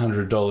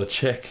 $900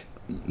 check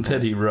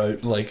that he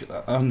wrote, like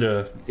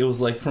under, it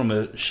was like from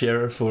a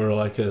sheriff or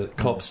like a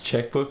cop's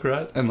checkbook,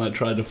 right? And like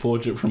tried to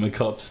forge it from a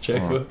cop's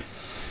checkbook.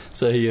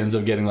 So he ends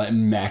up getting like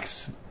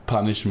max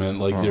punishment,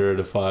 like 0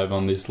 to 5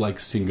 on this like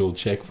single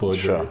check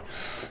forgery.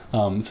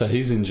 Sure. So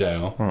he's in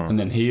jail, and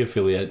then he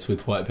affiliates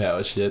with white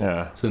power shit.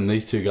 Yeah. So then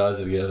these two guys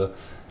are together.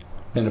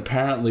 And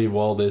apparently,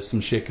 while there's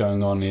some shit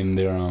going on in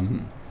their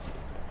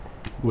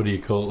what do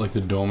you call it, like the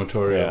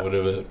dormitory or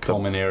whatever,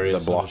 common area,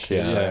 the block,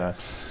 shit,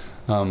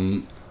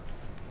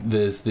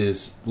 there's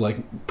this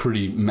like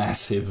pretty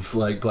massive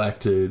like black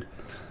dude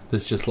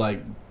that's just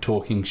like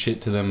talking shit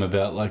to them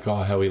about like,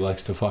 oh, how he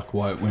likes to fuck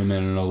white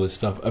women and all this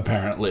stuff,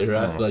 apparently,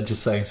 right? Like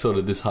just saying sort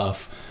of this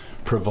half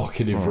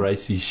provocative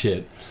racy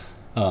shit.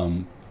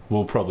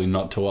 Well, probably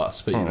not to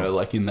us, but you know,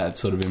 like in that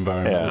sort of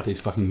environment with these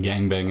fucking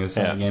gangbangers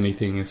saying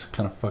anything is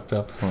kind of fucked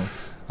up.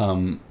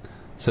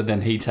 So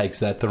then he takes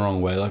that the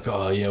wrong way, like,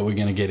 oh yeah, we're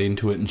gonna get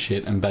into it and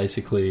shit, and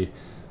basically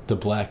the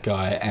black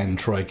guy and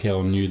Troy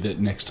Kell knew that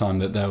next time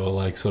that they were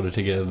like sort of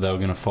together, they were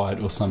going to fight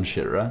or some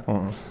shit, right?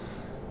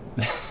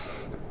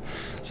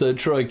 So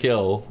Troy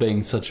Kell,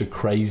 being such a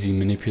crazy,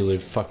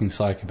 manipulative fucking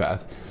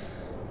psychopath,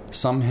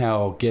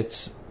 somehow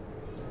gets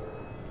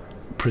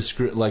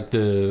like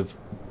the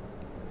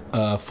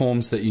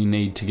forms that you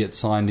need to get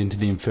signed into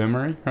the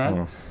infirmary,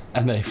 right?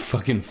 And they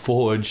fucking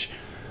forge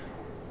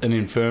an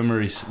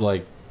infirmary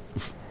like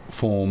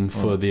form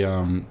for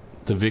the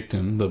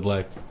victim, the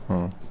black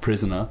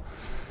prisoner,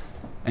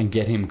 and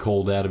get him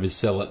called out of his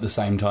cell at the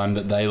same time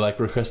that they like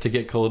request to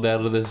get called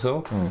out of their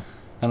cell.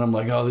 And I'm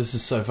like, oh, this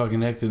is so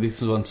fucking hectic.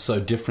 This one's so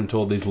different to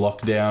all these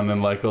lockdown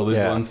and like all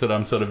these ones that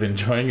I'm sort of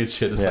enjoying and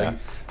shit. It's like,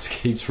 it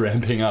keeps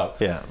ramping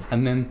up.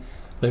 And then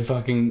they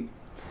fucking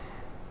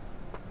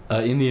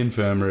in the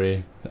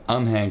infirmary,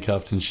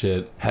 unhandcuffed and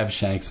shit, have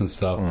shanks and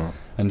stuff,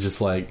 and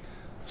just like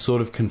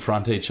sort of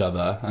confront each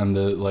other, and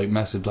the like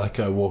massive black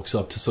guy walks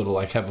up to sort of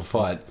like have a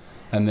fight,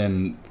 and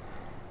then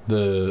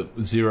the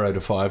 0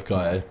 to 5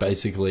 guy,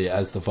 basically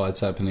as the fight's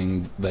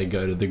happening, they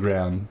go to the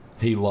ground.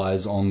 He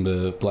lies on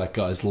the black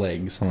guy's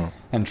legs,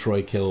 and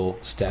Troy Kill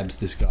stabs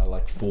this guy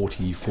like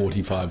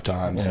 45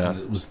 times, and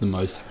it was the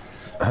most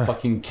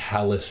fucking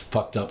callous,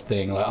 fucked up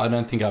thing. Like, I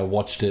don't think I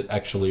watched it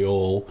actually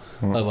all.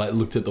 I like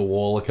looked at the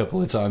wall a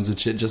couple of times and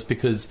shit, just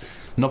because,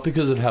 not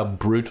because of how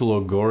brutal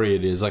or gory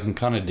it is. I can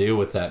kind of deal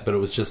with that, but it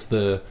was just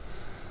the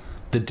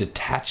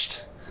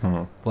detached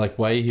like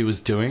way he was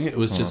doing it. It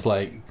was just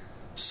like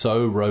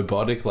so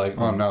robotic. Like,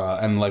 oh no,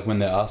 and like when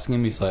they're asking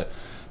him, he's like,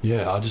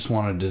 yeah, I just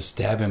wanted to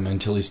stab him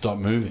until he stopped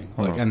moving.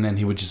 Like, and then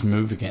he would just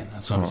move again.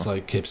 So I just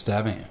like kept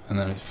stabbing him, and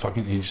then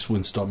he just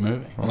wouldn't stop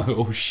moving. I'm like,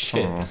 oh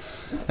shit!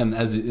 And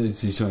as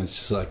he's doing, it's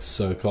just like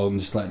so cold,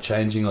 and just like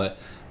changing, like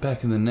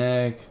back in the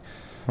neck,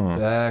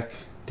 back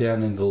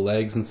down into the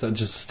legs and stuff,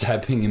 just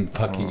stabbing him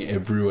fucking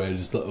everywhere.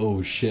 Just like,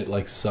 oh shit,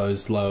 like so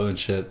slow and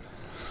shit.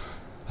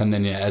 And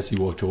then as he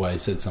walked away, he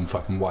said some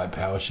fucking white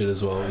power shit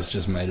as well. It was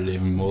just made it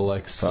even more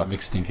like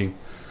stomach stinking.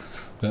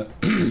 But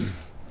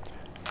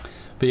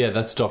yeah,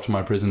 that stopped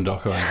my prison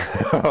doco.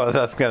 Well,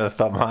 that's going to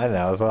stop mine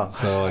now as well.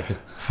 So like,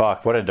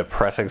 fuck, what a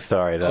depressing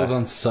story. I was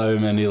on so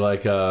many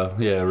like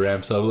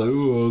ramps. I was like,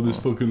 oh, this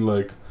fucking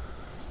like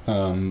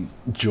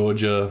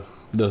Georgia.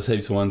 There was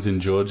heaps of ones in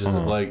Georgia,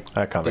 like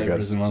that can't be state good.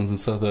 prison ones and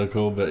stuff. They're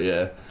cool, but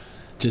yeah,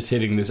 just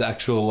hitting this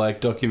actual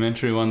like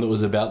documentary one that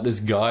was about this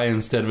guy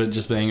instead of it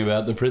just being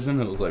about the prison.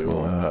 It was like,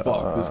 oh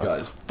fuck, this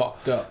guy's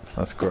fucked up.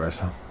 That's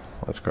gross.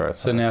 That's gross.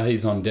 So now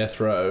he's on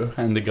death row,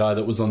 and the guy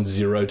that was on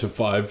 0 to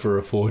 5 for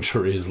a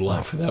forgery is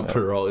life without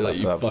parole. Like,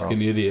 you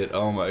fucking idiot.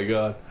 Oh my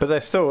god. But they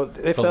still...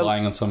 if for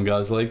lying on some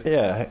guy's legs.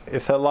 Yeah,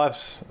 if their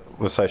lives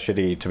was so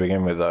shitty to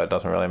begin with, though, it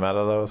doesn't really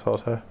matter, though, as well,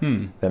 too.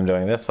 Them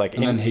doing this. Like,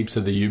 and then heaps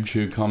of the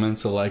YouTube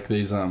comments are like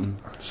these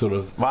sort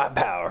of... white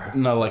power.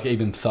 No, like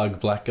even thug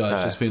black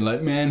guys just being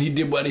like, man, he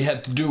did what he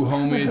had to do,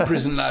 homie.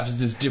 Prison life is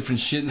this different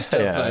shit and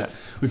stuff. Like,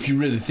 if you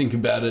really think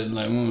about it,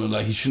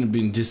 like he shouldn't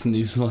have been dissing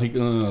these, like,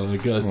 the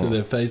guys to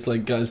their face,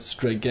 like, guys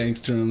straight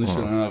gangster and this shit.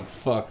 Oh,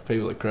 fuck,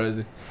 people are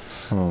crazy.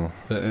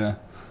 But, yeah.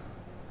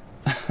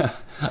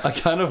 I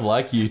kind of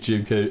like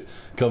YouTube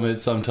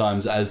comments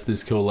sometimes as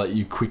this cool, like,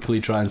 you quickly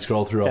try and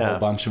scroll through a whole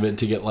bunch of it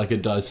to get like a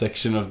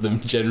dissection of the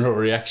general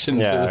reaction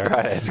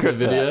to it's the good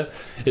video.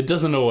 It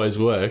doesn't always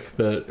work,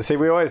 but see,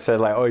 we always said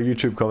like, oh,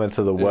 YouTube comments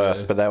are the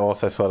worst, but they're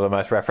also sort of the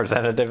most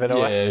representative in a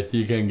way. Yeah,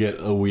 you can get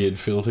a weird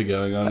filter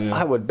going on.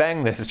 I would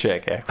bang this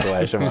chick!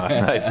 Exclamation mark!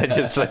 Like, they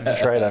just like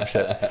straight up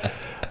shit.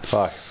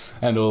 Fuck.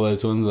 And all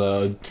those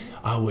ones,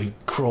 I would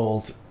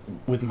crawl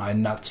with my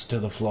nuts to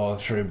the floor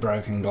through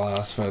broken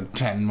glass for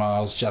 10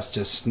 miles just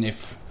to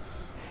sniff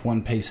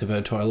one piece of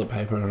her toilet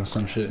paper or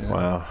some shit. Yeah.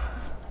 Wow.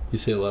 You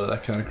see a lot of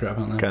that kind of crap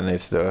on there. Gonna need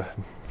to do a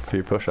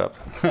few push-ups.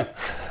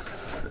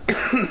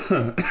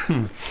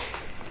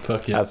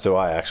 Fuck yeah. As do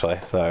I, actually.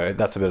 So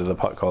that's a bit of the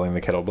pot calling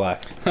the kettle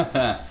black.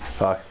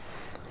 Fuck.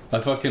 I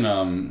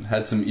fucking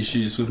had some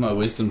issues with my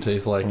wisdom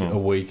teeth like a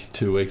week,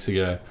 2 weeks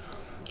ago.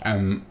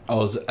 I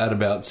was at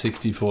about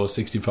 64,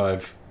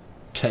 65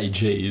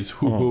 kgs.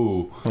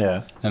 Woohoo.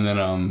 Yeah. And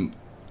then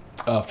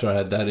after I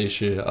had that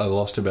issue, I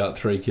lost about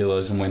 3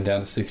 kilos and went down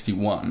to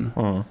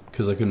 61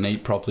 because I couldn't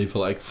eat properly for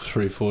like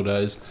 3-4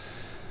 days.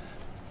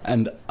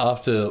 And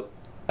after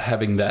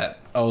having that,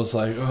 I was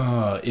like,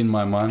 oh, in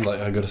my mind, like,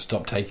 I got to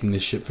stop taking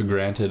this shit for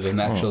granted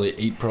and actually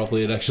eat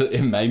properly.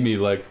 It made me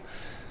like,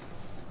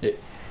 I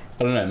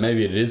don't know,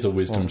 maybe it is a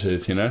wisdom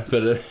tooth, you know,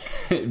 but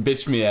it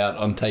bitched me out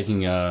on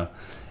taking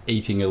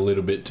eating a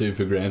little bit too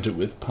for granted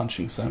with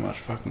punching so much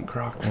fucking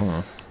crock.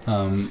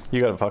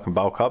 You gotta fucking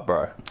bulk up,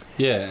 bro.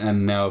 Yeah,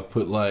 and now I've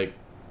put like,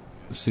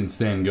 since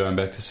then, going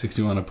back to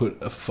 61, I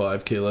put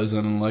 5 kilos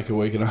on in like a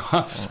week and a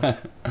half. So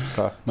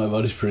my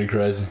body's pretty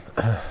crazy.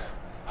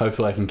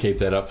 Hopefully I can keep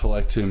that up for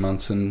like 2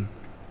 months and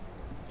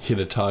hit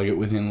a target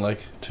within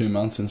like 2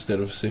 months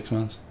instead of 6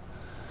 months.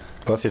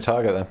 What's your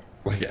target then?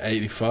 Like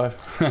 85.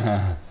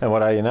 And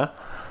what are you now?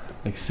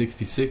 Like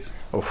 66.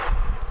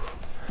 Oof.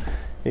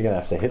 You're gonna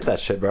have to hit that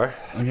shit, bro.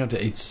 I'm gonna have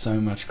to eat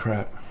so much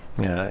crap.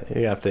 Yeah,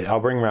 you have to.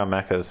 I'll bring around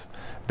Macca's.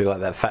 Be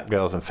like that Fat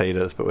Girls and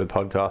Feeders, but with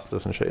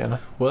podcasters and shit, you know?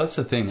 Well, that's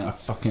the thing.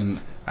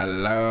 I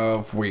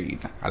love weed.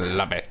 I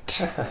love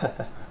it.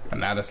 And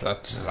not as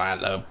much as I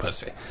love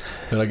pussy.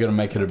 But I gotta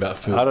make it about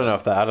food. I don't know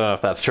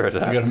if that's true.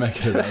 I gotta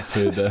make it about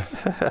food, though.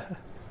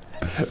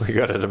 We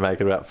got to make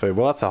it about food.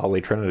 Well, that's a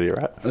holy trinity,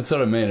 right? That's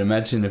what I mean.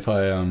 Imagine if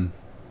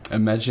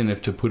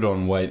to put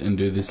on weight and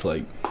do this,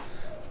 like,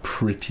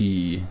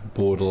 pretty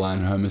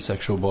borderline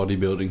homosexual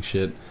bodybuilding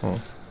shit.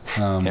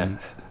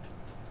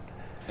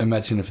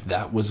 Imagine if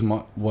that was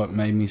what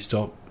made me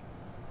stop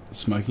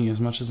smoking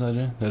as much as I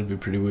do. That'd be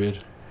pretty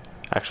weird.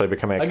 Actually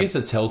becoming I guess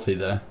it's healthy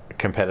though.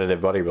 Competitive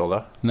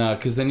bodybuilder. No,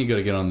 because then you got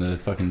to get on the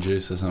fucking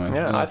juice or something.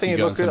 Yeah, I think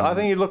you look good. I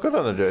think you look good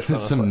on the juice.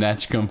 Some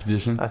natch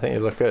competition. I think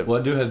you look good. Well,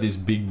 I do have these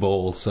big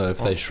balls, so if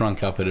they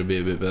shrunk up, it'd be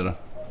a bit better.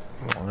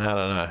 I don't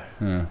know.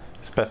 Yeah.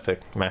 It's best to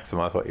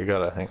maximise what you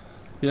got, I think.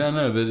 Yeah, I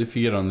know, but if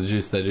you get on the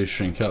juice, they do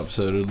shrink up,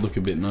 so it'll look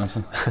a bit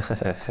nicer.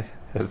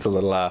 It's a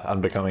little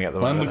unbecoming at the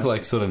moment. Mine look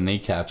like sort of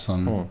kneecaps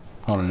on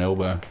an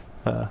elbow.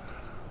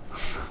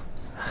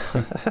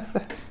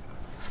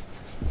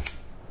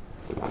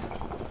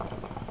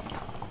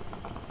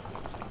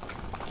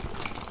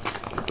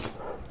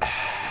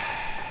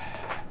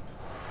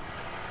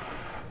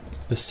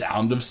 The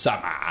sound of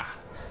summer.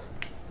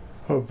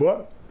 Oh,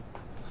 what?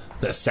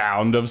 The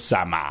sound of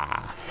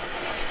summer.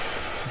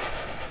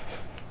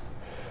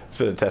 It's a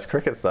bit of test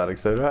cricket starting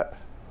soon, right?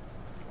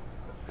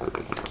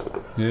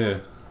 Yeah.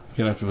 You're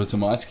gonna have to put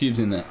some ice cubes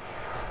in there.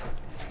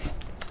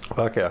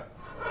 Okay.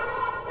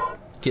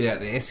 Get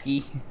out the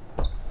esky.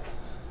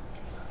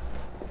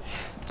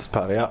 Just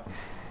party up.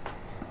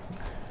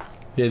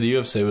 Yeah, the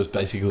UFC was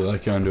basically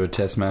like going to a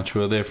test match.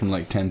 We were there from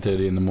like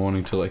 10:30 in the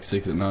morning till like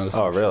 6 at night. Or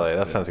something. Oh, really?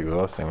 That sounds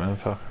exhausting, man.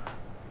 Fuck.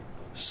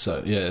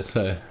 So yeah,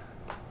 so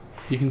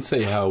you can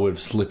see how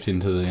we've slipped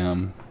into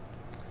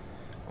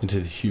the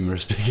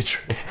humorous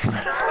bigotry.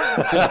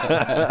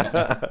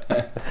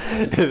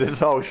 This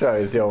whole show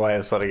is your way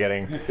of sort of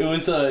getting. It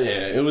was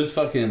it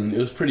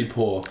was pretty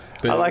poor.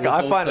 But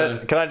I find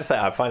it. Can I just say,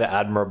 I find it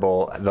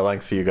admirable the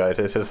lengths you go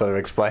to sort of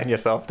explain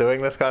yourself doing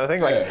this kind of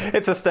thing. Like,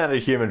 it's a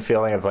standard human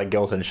feeling of like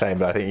guilt and shame,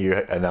 but I think you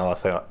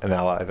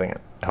analyzing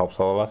it helps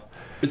all of us.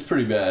 It's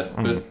pretty bad,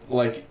 but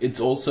like it's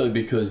also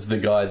because the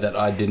guy that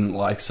I didn't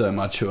like so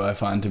much, who I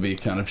find to be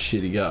kind of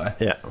shitty guy,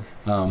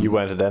 you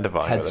weren't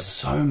identifying had with it.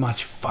 so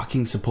much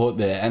fucking support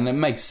there, and it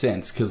makes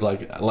sense because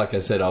like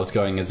I said, I was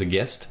going as a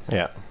guest.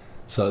 Yeah.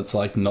 So it's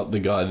like not the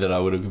guy that I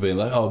would have been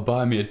like, oh,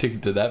 buy me a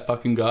ticket to that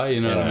fucking guy,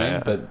 you know what I mean?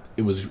 Yeah. But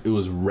it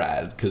was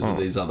rad because of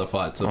these other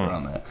fights that were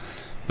on there.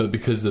 But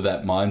because of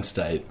that mind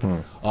state,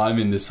 I'm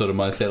in this sort of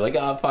mindset like,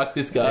 oh, fuck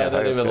this guy, I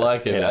don't even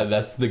like him. Yeah. And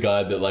that's the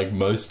guy that like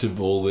most of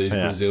all these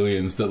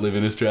Brazilians that live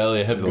in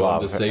Australia have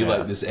gone to see,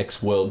 like this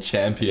ex-world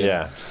champion.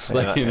 Yeah.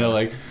 Like, you know,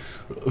 like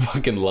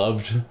fucking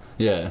loved.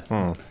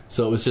 Yeah.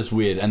 So it was just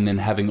weird. And then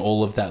having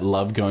all of that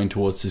love going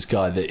towards this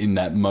guy that in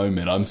that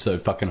moment I'm so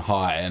fucking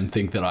high and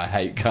think that I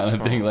hate kind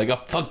of thing. Like,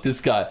 oh, fuck this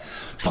guy.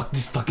 Fuck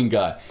this fucking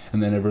guy.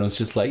 And then everyone's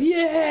just like,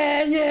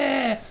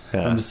 yeah.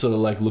 I'm just sort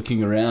of like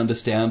looking around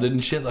astounded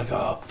and shit. Like,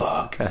 oh,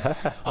 fuck.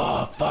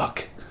 Oh,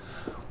 fuck.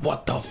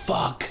 What the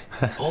fuck?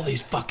 All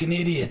these fucking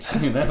idiots.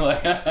 You know,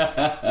 like...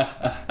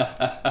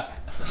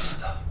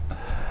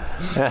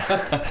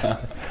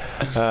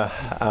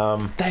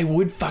 they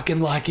would fucking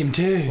like him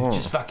too.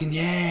 Just fucking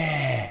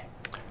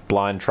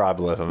Blind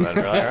tribalism, then,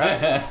 really,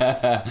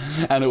 right?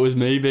 And it was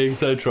me being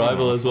so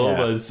tribal as well,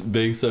 by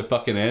being so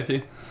fucking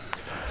anti.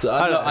 So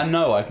I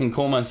know I can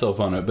call myself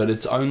on it, but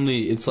it's like,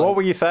 what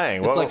were you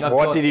saying? It's what like I've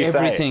what got did you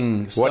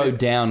everything say? so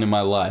down in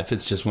my life.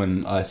 It's just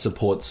when I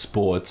support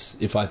sports,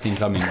 if I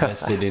think I'm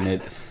invested in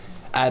it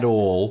at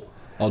all,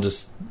 I'll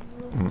just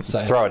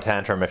say Throw a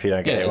tantrum if you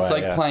don't get yeah, your it's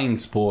way. like playing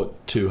sport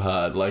too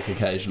hard. Like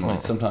occasionally,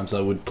 sometimes I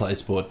would play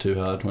sport too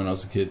hard when I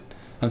was a kid.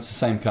 And it's the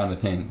same kind of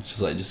thing. It's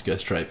just like just go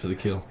straight for the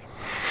kill.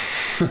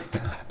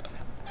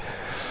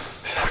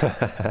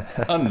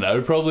 I don't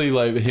know.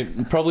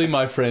 Probably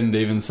my friend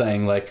even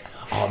saying like,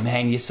 "Oh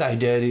man, you're so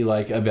dirty."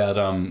 Like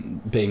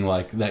about being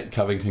like that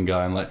Covington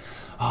guy and like,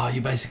 "Oh,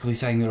 you're basically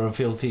saying they're all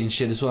filthy and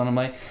shit as well." And I'm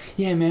like,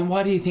 "Yeah, man.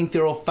 Why do you think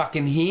they're all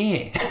fucking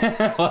here?"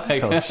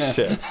 Like, Oh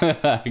shit!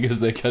 because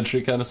their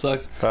country kind of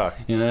sucks. Fuck.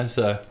 You know,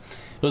 so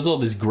it was all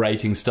this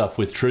grating stuff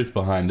with truth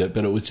behind it,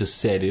 but it was just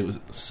said. It was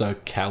so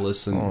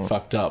callous and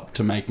fucked up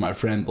to make my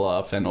friend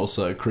laugh and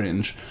also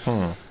cringe.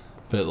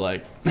 But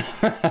like,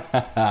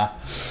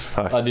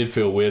 I did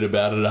feel weird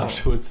about it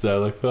afterwards though.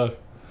 Like, fuck.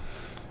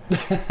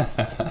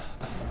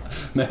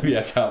 Maybe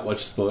I can't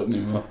watch sport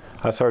anymore.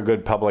 I saw a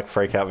good public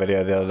freak out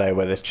video the other day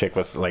where this chick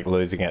was like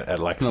losing it at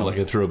like It's not like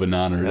I threw a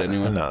banana at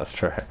anyone. No, that's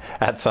true.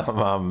 At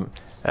some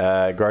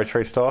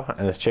grocery store,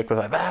 and this chick was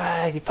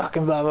like, you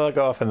fucking blah blah,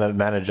 go off, and the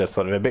manager,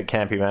 sort of a bit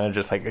campy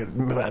manager, just like,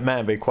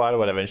 man, be quiet or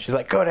whatever, and she's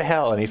like, go to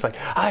hell, and he's like,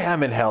 I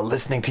am in hell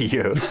listening to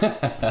you.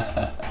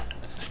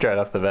 Straight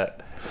off the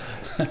bat.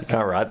 You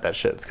can't write that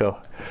shit. It's cool.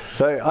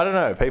 So I don't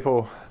know,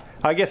 people.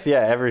 I guess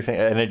everything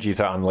energies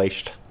are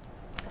unleashed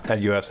at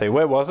UFC.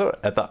 Where was it?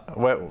 At the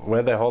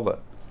where they hold it?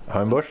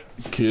 Homebush?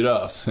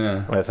 Kudos,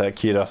 yeah. Where's that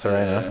Kudos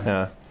Arena?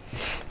 Yeah.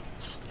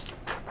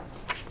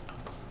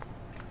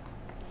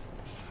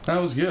 That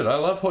was good. I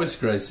love Hoist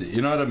Gracie.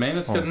 You know what I mean?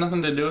 It's got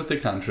nothing to do with the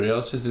country. I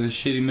was just in a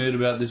shitty mood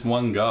about this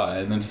one guy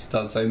and then just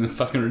start saying the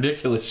fucking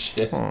ridiculous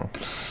shit.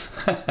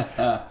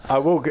 I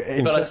will.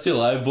 But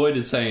I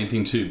avoided saying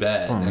anything too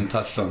bad and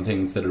touched on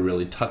things that are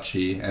really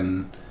touchy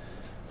and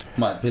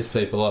might piss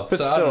people off. But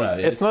so still, I don't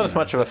know. it's not as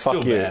much of a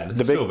fuck you.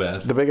 It's still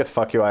bad. The biggest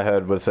fuck you I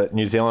heard was that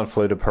New Zealand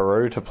flew to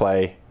Peru to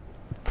play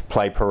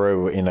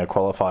Peru in a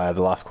qualifier,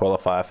 the last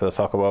qualifier for the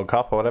Soccer World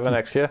Cup or whatever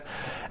next year,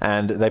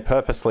 and they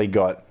purposely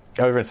got.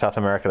 Over in South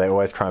America, they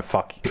always try and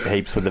fuck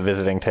heaps with the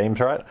visiting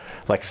teams, right?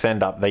 Like,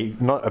 send up... They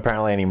not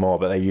apparently anymore,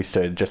 but they used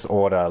to just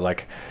order,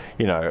 like,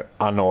 you know,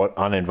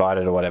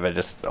 uninvited or whatever,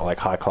 just like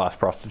high class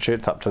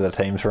prostitutes up to the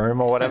team's room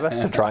or whatever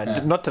to try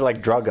and not to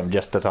like drug them,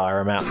 just to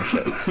tire them out and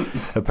shit.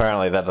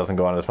 Apparently that doesn't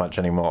go on as much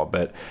anymore,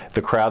 but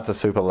the crowds are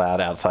super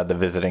loud outside the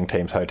visiting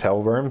team's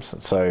hotel rooms.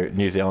 So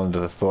New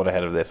Zealanders have thought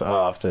ahead of this.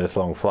 After this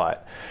long flight,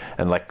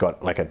 and like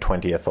got like a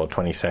 20th or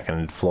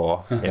 22nd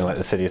floor in like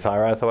the city's high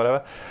rise or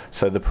whatever.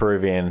 So the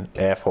Peruvian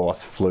Air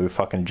Force flew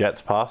fucking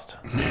jets past,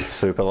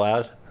 super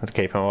loud to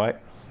keep them awake.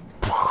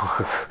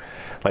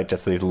 Like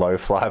just these low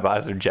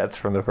flybys of jets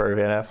from the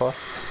Peruvian Air Force.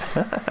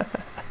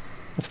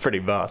 It's pretty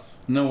vast.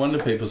 No wonder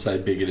people say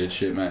bigoted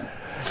shit, mate.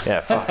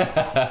 Yeah, fuck.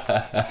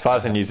 If I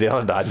was in New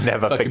Zealand, I'd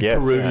never Fucking forget.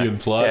 Peruvian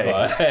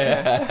flyby.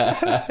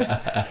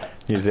 Yeah.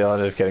 New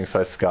Zealanders getting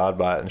so scarred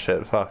by it and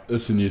shit. Fuck.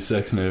 That's a new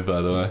sex move,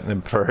 by the way. The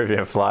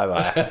Peruvian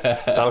flyby.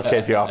 That'll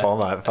keep you up all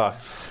night. Fuck.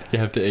 You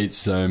have to eat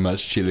so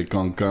much chili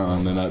con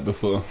carne the night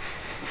before.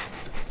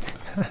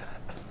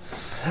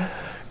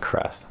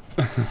 Christ.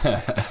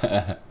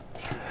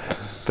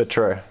 But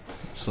true.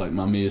 It's like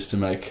mummy used to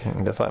make.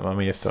 Just like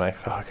mummy used to make.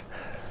 Fuck.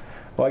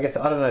 Well, I guess,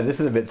 I don't know, this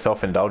is a bit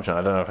self-indulgent.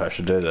 I don't know if I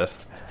should do this.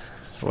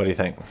 What do you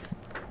think?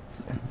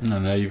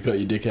 No, you've got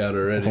your dick out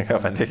already. I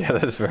got my dick out.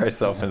 That's very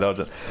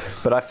self-indulgent.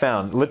 But I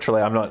found,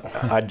 literally,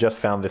 I just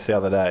found this the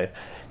other day.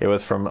 It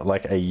was from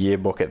like a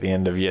yearbook at the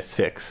end of year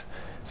 6.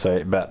 So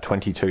about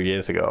 22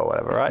 years ago or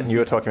whatever, right? And you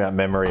were talking about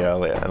memory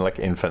earlier and like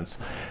infants.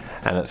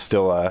 And it's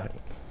still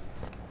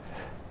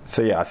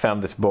so yeah, I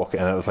found this book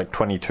and it was like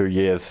 22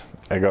 years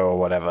ago or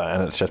whatever,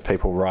 and it's just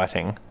people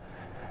writing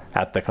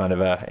at the kind of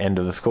end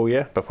of the school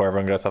year before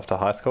everyone goes off to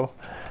high school.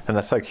 And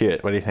that's so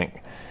cute. What do you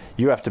think?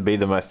 You have to be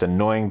the most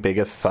annoying,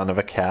 biggest son of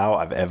a cow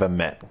I've ever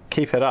met.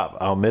 Keep it up.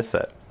 I'll miss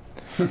it.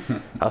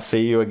 I'll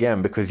see you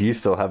again because you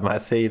still have my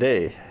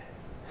CD.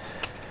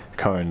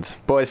 Conez.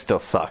 Boys still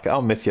suck.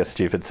 I'll miss your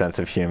stupid sense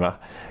of humour.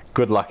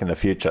 Good luck in the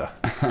future.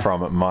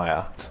 From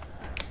Maya.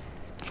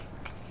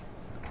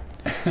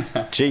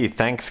 Gee,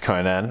 thanks,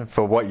 Conan,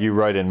 for what you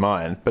wrote in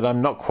mine, but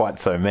I'm not quite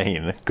so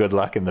mean. Good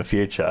luck in the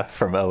future.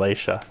 From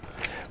Alicia.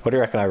 What do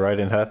you reckon I wrote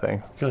in her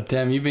thing? God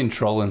damn, you've been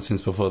trolling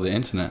since before the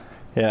internet.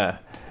 Yeah.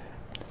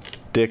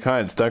 Dear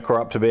Conez, don't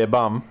grow up to be a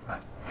bum.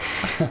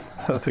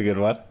 That's a good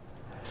one.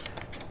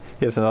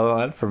 Here's another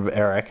one from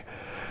Eric.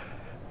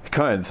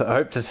 Conez, I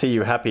hope to see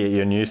you happy at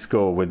your new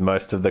school with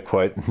most of the,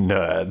 quote,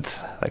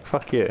 nerds. Like,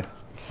 fuck you.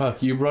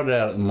 Fuck, you brought it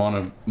out in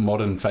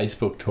modern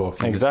Facebook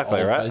talk.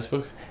 Exactly, right?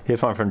 Facebook.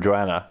 Here's one from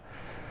Joanna.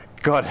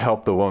 God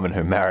help the woman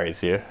who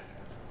marries you.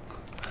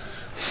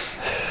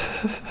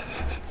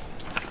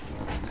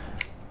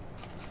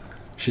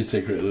 She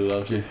secretly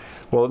loved you.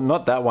 Well,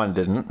 not that one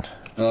didn't.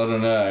 I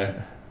don't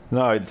know.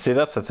 No, see,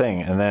 that's the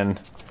thing. And then,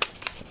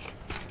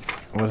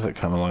 what does it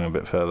come along a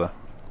bit further?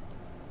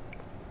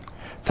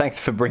 Thanks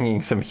for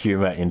bringing some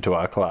humour into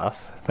our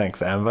class.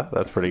 Thanks, Amber.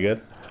 That's pretty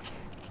good.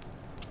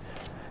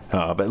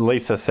 Oh, but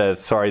Lisa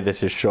says, sorry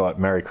this is short.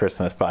 Merry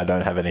Christmas, but I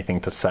don't have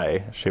anything to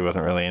say. She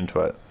wasn't really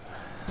into it.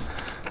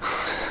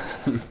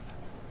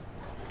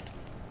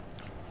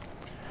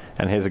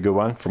 And here's a good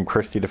one from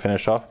Christy to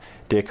finish off.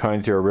 Dear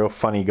Conez, you're a real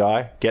funny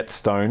guy. Get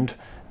stoned.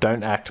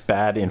 Don't act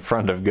bad in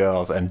front of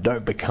girls. And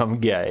don't become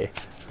gay.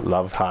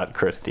 Love, heart,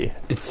 Christy.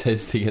 It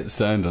says to get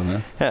stoned on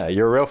there. Yeah,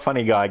 you're a real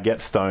funny guy.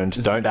 Get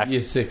stoned. Don't act...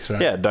 Year 6,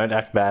 right? Yeah, don't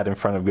act bad in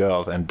front of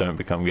girls. And don't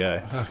become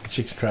gay. Fuck, the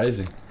chick's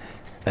crazy.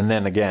 And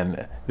then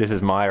again, this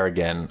is Maya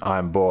again.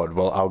 I'm bored.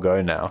 Well, I'll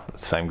go now.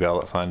 Same girl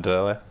that signed it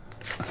earlier.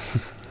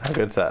 How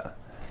good's that?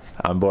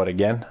 I'm bored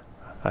again.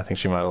 I think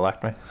she might have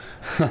liked me.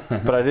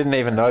 But I didn't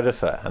even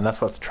notice it. And that's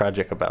what's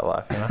tragic about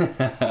life, you know?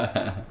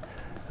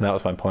 And that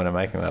was my point of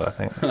making that, I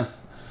think.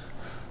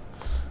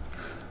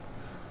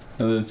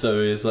 And then so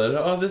years later,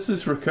 oh, this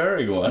is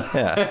recurring one.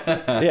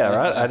 Yeah. Yeah,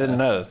 right? I didn't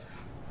notice.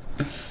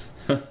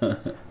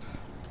 And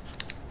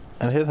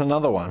here's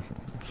another one.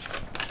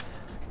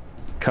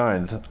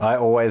 Conez, I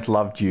always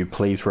loved you.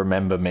 Please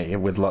remember me.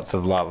 With lots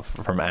of love,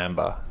 from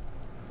Amber.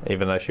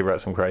 Even though she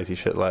wrote some crazy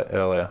shit like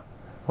earlier.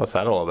 What's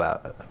that all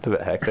about? It's a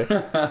bit hectic.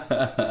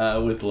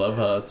 With love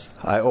hearts.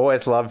 I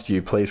always loved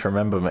you. Please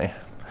remember me.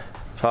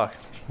 Fuck.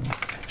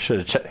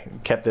 Should have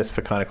kept this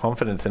for kind of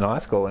confidence in high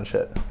school and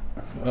shit.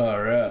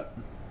 Oh, right.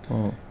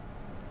 Mm.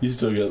 You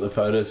still got the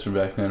photos from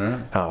back then,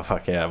 right? Oh,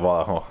 fuck yeah. Well,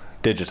 I'll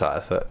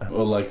digitise it.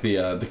 Or like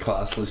the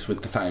class list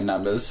with the phone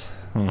numbers.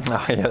 Mm.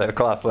 Oh, yeah, the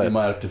class list. You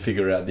might have to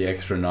figure out the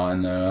extra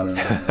 9, though. I don't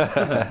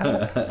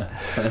know.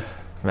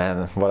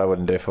 Man, what I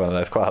wouldn't do for one of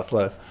those class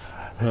lists.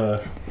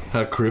 How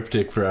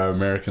cryptic for our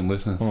American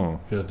listeners. Mm.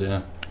 God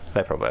damn.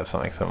 They probably have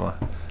something similar.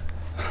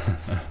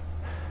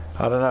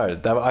 I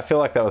don't know. I feel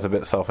like that was a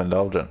bit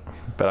self-indulgent,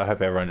 but I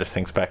hope everyone just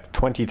thinks back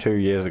 22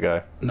 years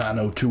ago.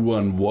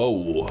 9021,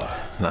 whoa.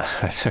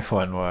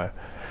 9021, whoa.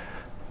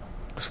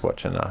 Just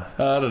watching. I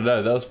don't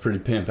know. That was pretty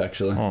pimp,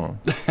 actually.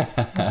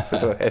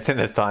 It's in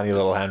this tiny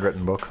little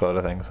handwritten book sort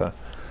of thing. So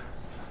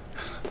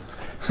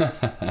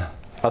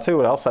I'll tell you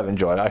what else I've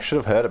enjoyed. I should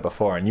have heard it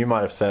before, and you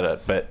might have said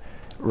it, but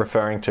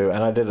referring to,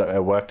 and I did it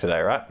at work today,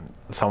 right?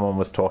 Someone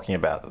was talking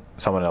about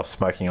someone else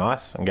smoking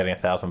ice and getting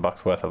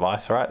 $1,000 worth of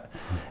ice, right?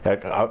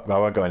 I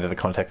won't go into the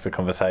context of the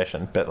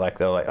conversation, but like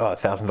they're like, oh,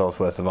 $1,000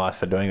 worth of ice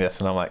for doing this,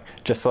 and I'm like,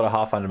 just sort of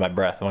half under my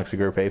breath amongst a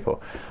group of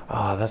people,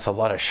 oh, that's a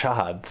lot of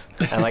shards,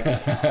 and like,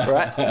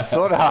 right,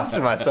 sort of half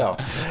to myself,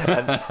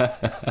 and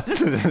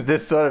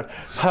this sort of,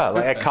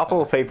 like a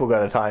couple of people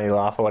got a tiny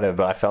laugh or whatever,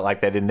 but I felt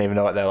like they didn't even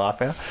know what they were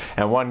laughing at,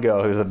 and one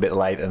girl who was a bit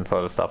late and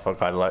sort of stuff, I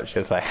kind of like, she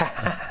was like,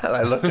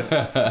 like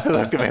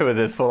looked at me with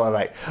this full of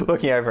like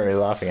looking over at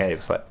me laughing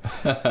heaps, like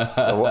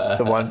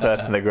the one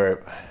person in the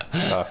group.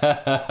 Oh.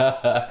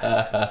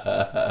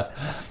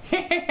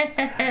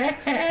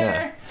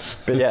 Yeah.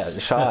 But yeah,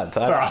 shards.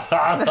 Sorry,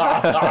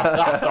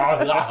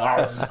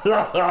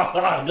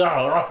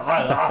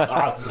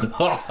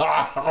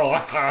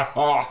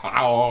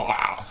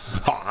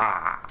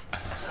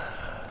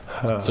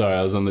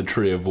 I was on the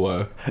tree of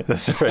woe. The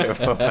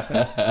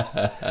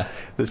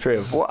tree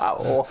of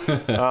wow.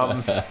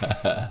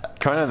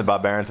 Conan the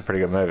Barbarian's a pretty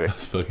good movie.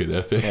 It's fucking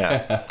epic.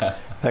 Yeah.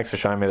 Thanks for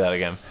showing me that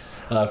again.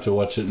 I have to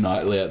watch it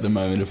nightly at the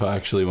moment if I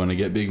actually want to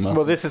get big muscles.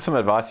 Well, this is some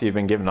advice you've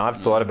been given. I've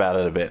thought about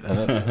it a bit,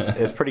 and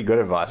it's pretty good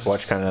advice.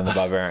 Watch Conan the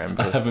Barbarian.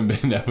 I haven't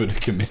been able to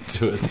commit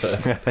to it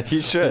though.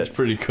 You should. It's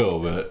pretty cool,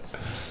 but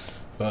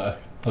I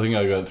think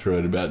I got through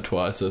it about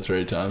twice or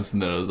three times,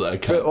 and then I was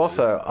like, but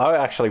also, I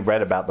actually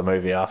read about the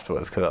movie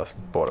afterwards because I was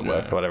bored at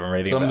work or whatever, and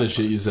reading some about of the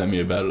shit you sent me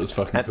about it was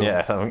fucking cool.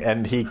 Yeah,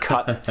 and he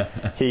cut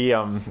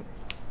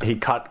he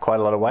cut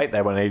quite a lot of weight.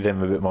 They wanted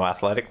him a bit more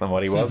athletic than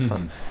what he was,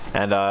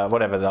 and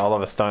whatever, the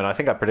Oliver Stone. I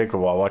think I predicted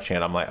while watching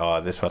it. I'm like,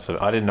 oh, this must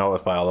have. I didn't know it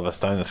was by Oliver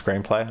Stone, the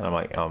screenplay, and I'm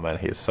like, oh man,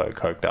 he's so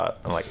coked out,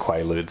 and like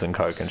Quaaludes and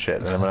coke and shit.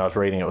 And then when I was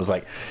reading, it was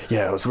like,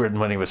 yeah, it was written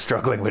when he was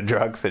struggling with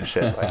drugs and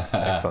shit. Like,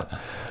 excellent.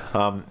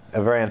 A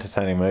very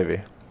entertaining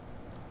movie.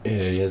 Yeah,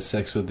 he has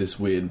sex with this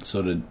weird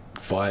sort of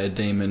fire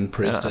demon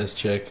priestess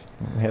chick.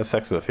 He has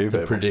sex with a few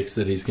people. Predicts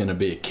that he's going to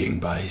be a king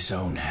by his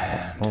own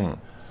hand.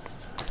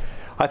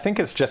 I think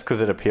it's just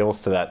because it appeals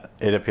to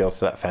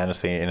that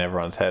fantasy in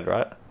everyone's head,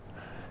 right?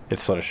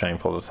 It's sort of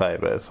shameful to say,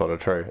 but it's sort of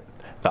true.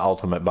 The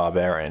ultimate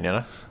barbarian, you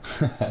know?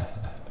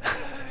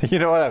 You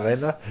know what I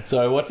mean, though?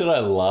 So what did I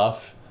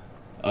laugh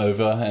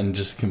over and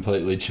just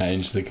completely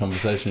change the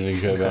conversation and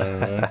go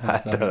about?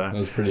 I don't know. It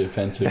was pretty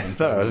offensive.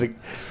 No, it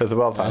was a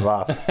well-timed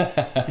laugh.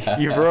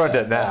 You've ruined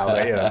it now,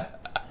 but you know.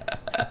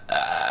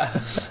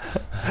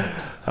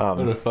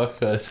 What a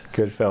fuckface.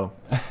 Good film.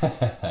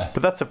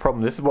 But that's the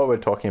problem. This is what we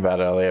were talking about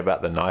earlier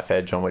about the knife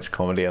edge on which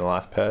comedy and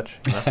life perch.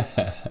 You know?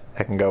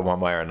 It can go one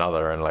way or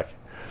another, and like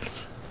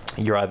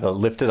you're either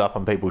lifted up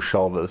on people's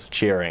shoulders,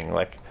 cheering,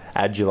 like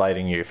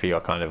adulating you for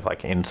your kind of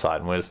like insight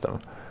and wisdom,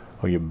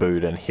 or you're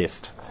booed and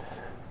hissed,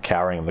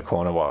 cowering in the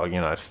corner while,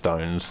 you know,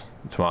 stones,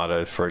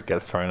 tomatoes, fruit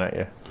gets thrown at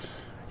you.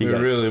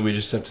 We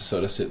just have to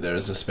sort of sit there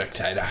as a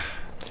spectator.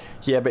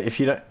 Yeah, but if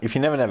you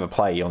never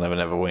play, you'll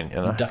never win, you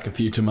know? Duck a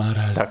few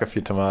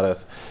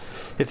tomatoes.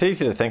 It's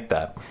easy to think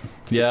that.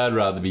 Yeah, I'd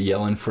rather be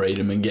yelling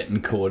freedom and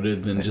getting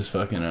courted than just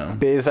fucking...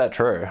 But is that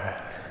true?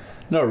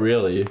 Not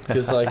really,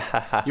 because like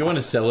you want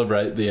to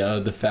celebrate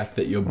the fact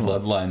that your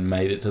bloodline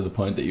made it to the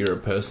point that you're a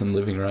person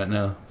living right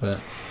now. But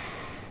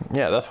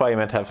yeah, that's why you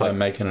meant to have like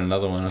making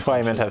another one. That's why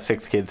you meant to have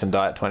 6 kids and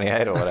die at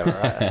 28 or whatever,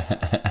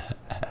 right?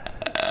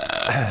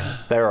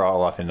 They were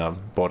all off in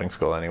boarding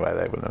school anyway.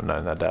 They wouldn't have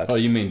known their dad. Oh,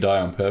 you mean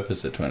die on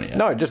purpose at 28?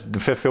 No, just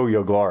fulfill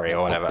your glory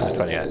or whatever at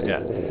 28.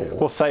 Yeah.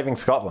 Well, saving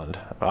Scotland.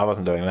 I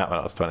wasn't doing that when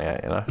I was 28,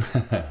 you know.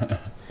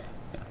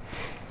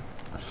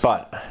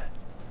 But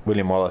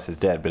William Wallace is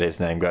dead, but his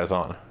name goes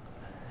on.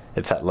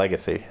 It's that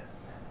legacy.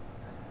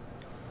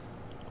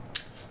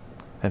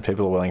 And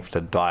people are willing to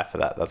die for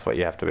that. That's what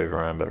you have to be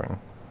remembering.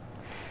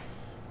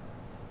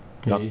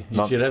 You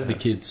should have the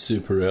kids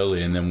super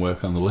early and then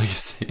work on the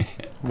legacy.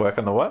 Work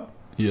on the what?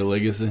 Your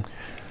legacy.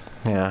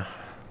 Yeah.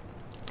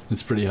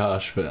 It's pretty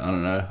harsh, but I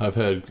don't know. I've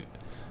heard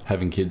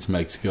having kids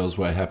makes girls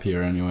way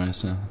happier anyway,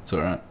 so it's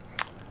alright.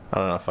 I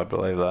don't know if I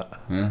believe that.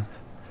 Yeah.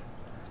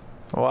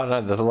 Well, I don't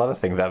know. There's a lot of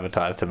things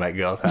advertised to make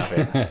girls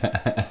happy.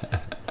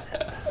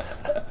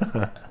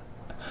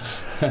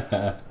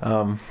 But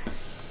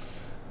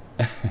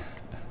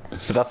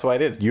that's the way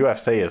it is.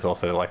 UFC is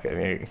also like,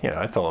 you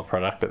know, it's all a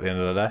product at the end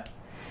of the day.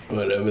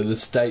 Whatever. The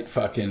state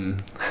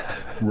fucking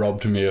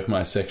robbed me of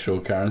my sexual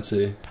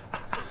currency.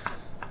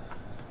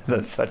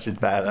 That's such a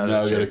bad attitude.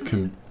 Now I've got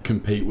to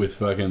compete with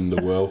fucking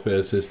the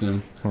welfare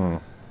system,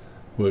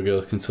 where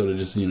girls can sort of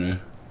just, you know,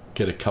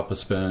 get a cup of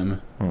sperm,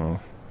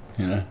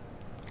 you know,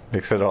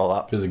 mix it all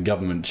up because the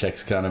government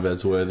checks kind of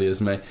as worthy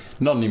as me.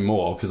 Not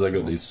anymore, because I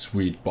got this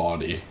sweet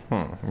body.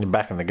 You're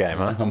back in the game,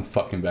 huh? I'm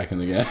fucking back in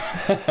the game.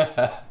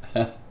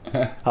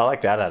 I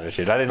like that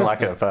attitude. I didn't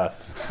like it at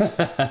first.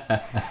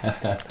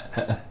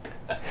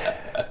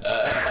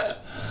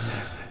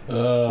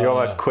 You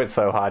almost quit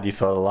so hard you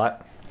sort of like.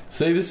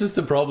 See, this is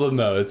the problem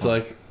though. It's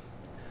like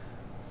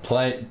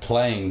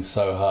playing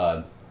so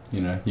hard.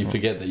 You know, you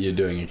forget that you're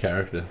doing a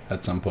character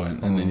at some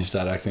point, and then you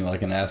start acting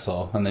like an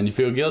asshole, and then you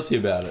feel guilty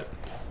about it.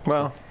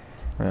 Well,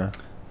 yeah.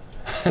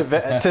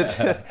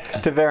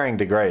 To varying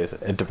degrees,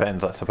 it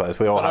depends. I suppose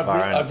we all But have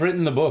our own. I've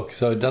written the book,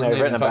 so it doesn't Yeah,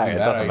 you've even written fucking it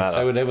matter. doesn't I can say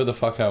matter. whatever the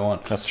fuck I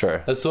want. That's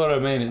true. That's what I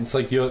mean. It's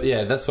like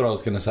yeah, that's what I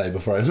was going to say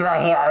before. It's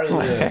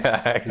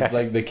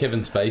like the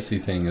Kevin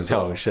Spacey thing as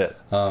well. Oh shit.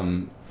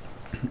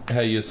 How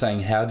you're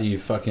saying, how do you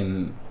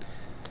fucking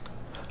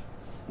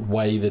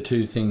weigh the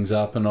two things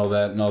up and all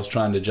that, and I was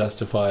trying to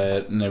justify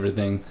it and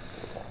everything,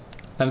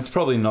 and it's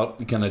probably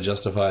not going to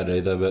justify it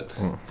either, but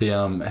the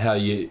how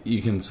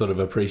you can sort of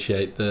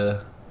appreciate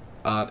the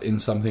art in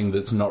something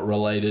that's not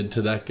related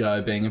to that guy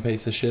being a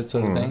piece of shit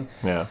sort of thing.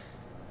 Yeah.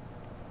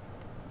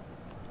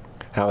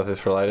 How is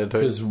this related to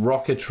it? Because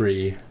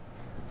rocketry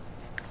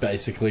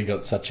basically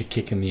got such a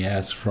kick in the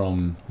ass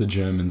from the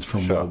Germans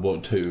from Sure. World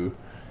War II,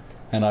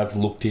 and I've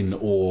looked in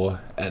awe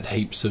at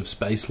heaps of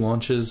space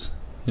launches,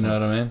 you know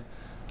what I mean?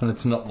 And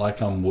it's not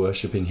like I'm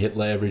worshipping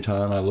Hitler every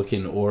time I look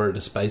in awe at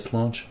a space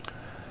launch.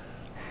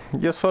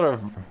 You're sort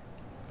of...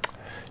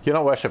 You're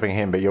not worshipping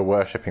him, but you're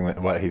worshipping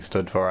what he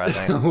stood for, I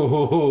think.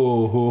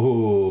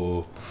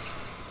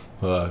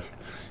 Fuck.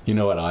 You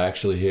know what I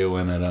actually hear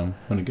when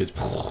it goes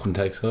and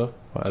takes off?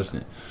 I just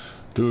think,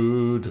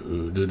 do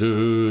do do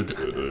do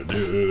do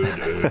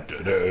do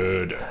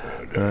do do.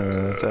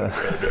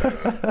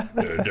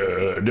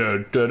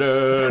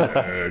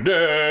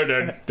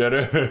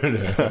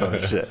 Oh,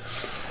 shit.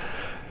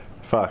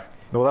 Fuck.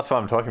 Well, that's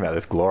what I'm talking about,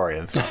 this glory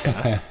and stuff.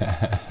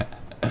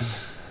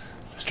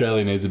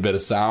 Australia needs a better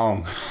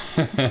song.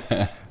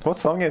 What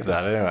song is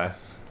that, anyway?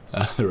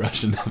 The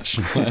Russian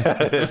national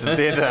anthem. It's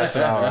the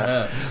international,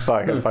 right?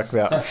 Fuck me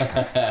up.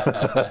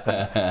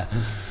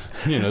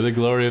 You know, the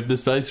glory of the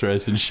space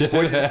race and shit.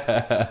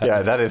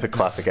 Yeah, that is a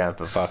classic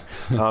anthem, fuck.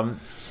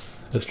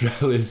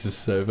 Australia's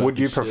just so Would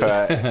you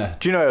prefer...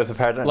 Do you know it was a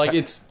paradise? like do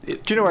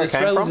you know where it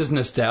came Australia's from? is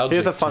nostalgic.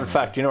 Here's a fun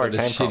fact. Do you know where it but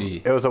came it's from?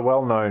 shitty. It was a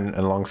well-known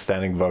and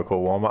long-standing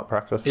vocal warm-up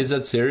practice. Is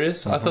that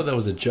serious? I thought that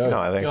was a joke. No,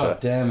 I think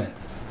God so. damn it.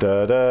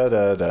 Da, da,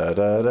 da, da, da,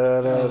 da,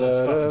 da, That's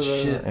da, fucking da,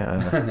 shit. Yeah, I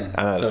know.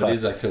 I know, So it's it like-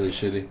 is actually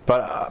shitty.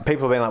 But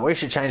people have been like, we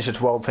should change it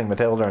to Waltzing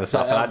Matilda and So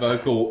stuff. our And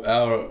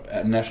our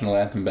national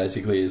anthem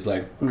basically is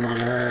like...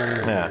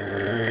 yeah.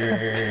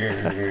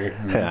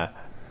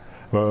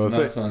 Well,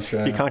 No, it's not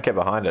Australia. you can't get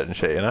behind it and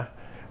shit, you know?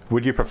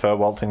 Would you prefer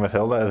Waltzing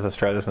Matilda as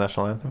Australia's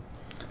national anthem?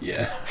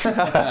 Yeah.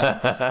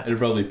 It'd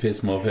probably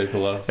piss more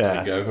people off, so Yeah.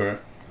 I'd go for it.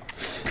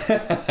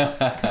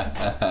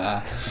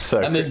 So,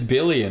 And there's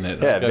Billy in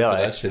it. Yeah, I'd go Billy.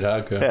 for that shit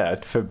hardcore. yeah,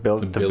 for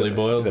The Billy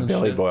Boils the and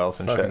Billy shit. Boils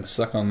and Fucking shit.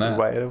 suck on that.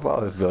 Wait,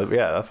 well, it's Billy,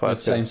 yeah, that's why It's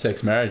it's good.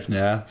 same-sex marriage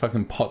now.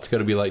 Fucking pot's got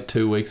to be like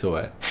 2 weeks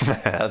away.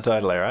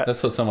 Totally right.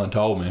 That's what someone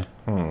told me.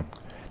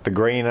 The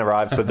green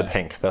arrives with the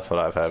pink. That's what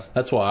I've heard.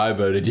 That's why I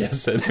voted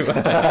yes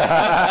anyway.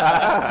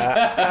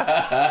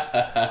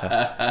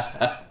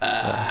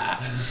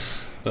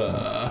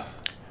 Yeah.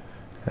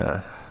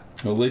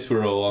 Well, at least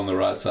we're all on the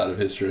right side of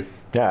history.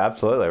 Yeah,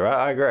 absolutely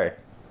right. I agree.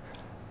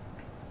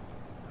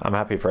 I'm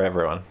happy for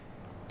everyone.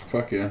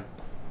 Fuck yeah.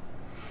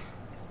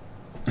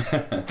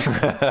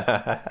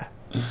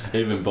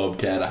 Even Bob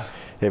Catter.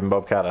 Even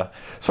Bob Carter.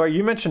 Sorry,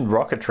 you mentioned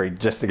rocketry,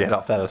 just to get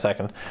off that a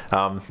second.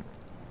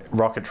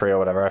 Rocketry or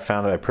whatever. I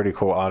found a pretty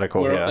cool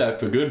article We're here. off that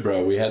for good,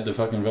 bro. We had the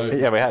fucking vote.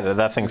 Yeah, we had it.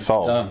 That thing's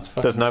solved. Done. It's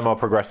fucking There's no more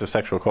progressive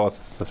sexual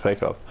causes to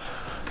speak of.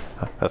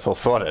 That's all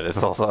sorted.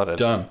 It's all sorted.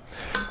 Done.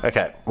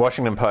 Okay,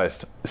 Washington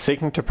Post.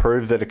 Seeking to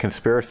prove that a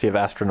conspiracy of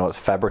astronauts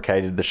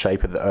fabricated the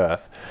shape of the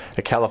Earth,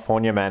 a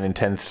California man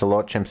intends to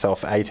launch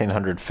himself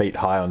 1,800 feet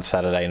high on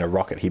Saturday in a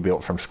rocket he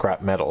built from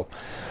scrap metal.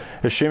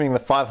 Assuming the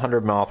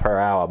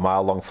 500-mile-per-hour,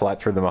 mile-long flight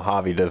through the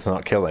Mojave does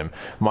not kill him,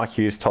 Mike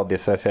Hughes told the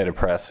Associated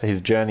Press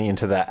his journey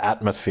into that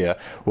atmosphere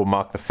will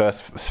mark the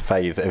first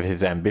phase of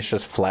his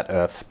ambitious flat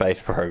Earth space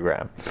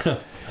program.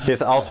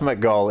 His ultimate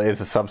goal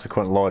is a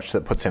subsequent launch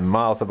that puts him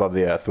miles above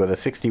the Earth, where the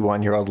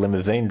 61-year-old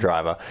limousine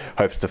driver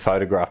hopes to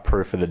photograph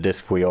proof of the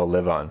disk we all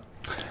live on.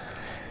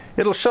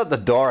 It'll shut the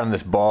door on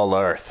this ball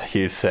Earth,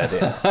 Hughes said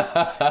in a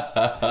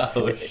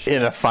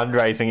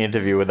fundraising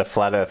interview with a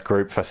Flat Earth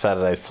group for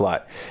Saturday's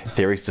flight.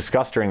 Theories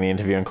discussed during the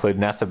interview include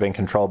NASA being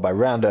controlled by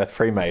round Earth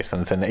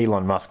Freemasons and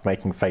Elon Musk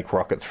making fake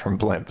rockets from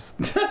blimps.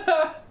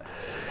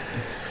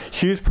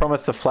 Hughes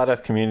promised the Flat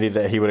Earth community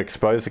that he would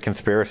expose the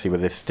conspiracy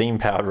with his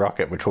steam-powered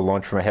rocket, which will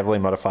launch from a heavily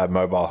modified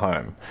mobile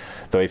home,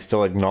 though he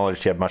still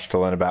acknowledged he had much to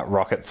learn about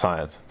rocket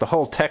science. The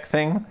whole tech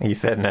thing, he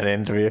said in an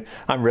interview,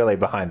 I'm really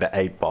behind the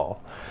 8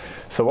 ball.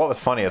 So what was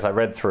funny is I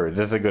read through,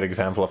 this is a good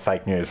example of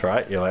fake news,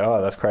 right? You're like,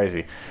 oh, that's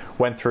crazy.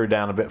 Went through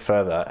down a bit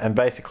further, and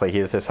basically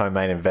here's this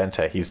homemade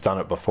inventor. He's done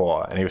it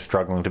before, and he was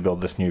struggling to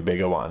build this new,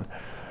 bigger one.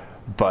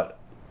 But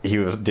he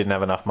didn't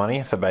have enough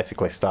money, so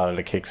basically started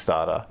a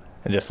Kickstarter.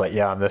 And just like,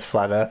 yeah, I'm this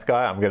flat Earth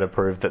guy. I'm going to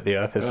prove that the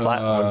Earth is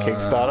flat on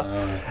Kickstarter.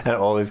 And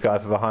all these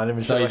guys are behind him.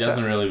 And So shit he like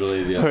doesn't that. really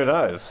believe the Who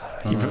knows?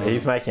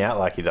 He's making out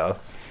like he does.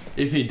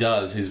 If he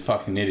does, he's a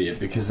fucking idiot,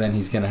 because then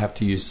he's going to have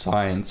to use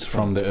science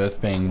from the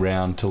Earth being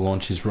round to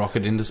launch his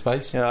rocket into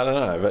space. Yeah, I don't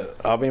know, but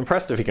I'll be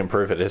impressed if he can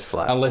prove it is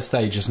flat. Unless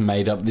they just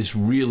made up this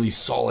really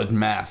solid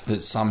math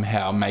that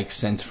somehow makes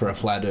sense for a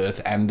flat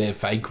Earth and their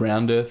fake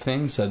round Earth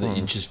thing, so that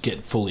you just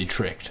get fully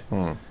tricked.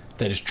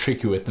 They just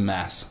trick you with the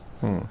mass.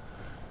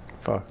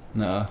 fuck.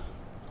 No.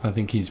 I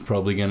think he's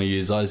probably going to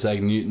use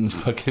Isaac Newton's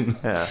fucking,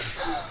 Yeah.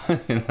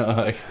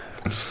 like,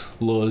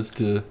 laws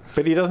to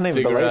But he doesn't even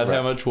figure believe out it.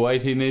 how much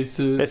weight he needs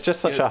to... It's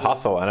just such get a to.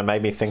 hustle, and it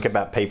made me think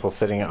about people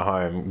sitting at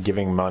home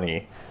giving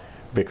money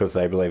because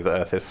they believe the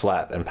Earth is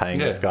flat and paying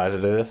this guy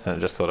to do this, and it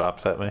just sort of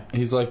upset me.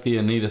 He's like the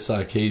Anita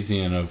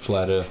Sarkeesian of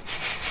Flat Earth.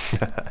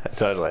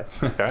 Totally.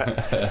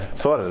 Right?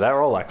 Sort of. They're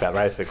all like that,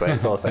 basically.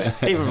 That's all I'm saying.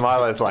 Even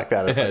Milo's like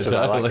that as much as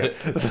I like it.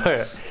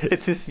 So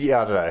it's just,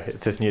 I don't know,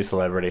 it's this new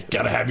celebrity.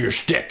 Gotta have your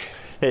shtick.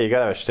 Yeah, you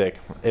gotta have a shtick.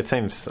 It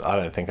seems, I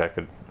don't think I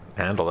could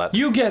handle that.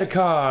 You get a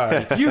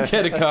car. You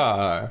get a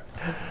car.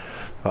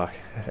 Fuck.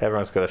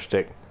 Everyone's got a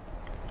shtick.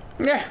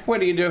 Yeah, what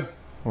do you do?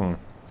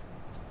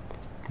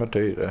 What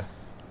do you do?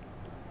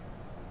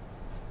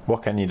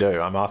 What can you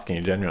do? I'm asking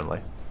you genuinely.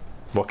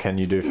 What can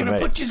you do for I'm gonna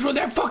me? put you through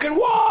that fucking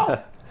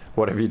wall.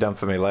 What have you done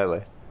for me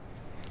lately?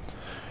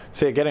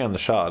 So yeah, getting on the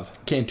shards.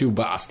 Can't do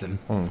Boston.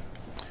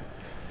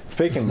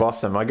 Speaking of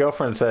Boston, my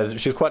girlfriend says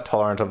she's quite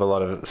tolerant of a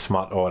lot of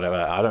smut or whatever.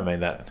 I don't mean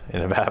that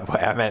in a bad way.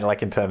 I mean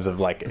like in terms of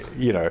like,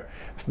 you know,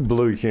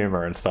 blue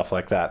humour and stuff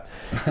like that.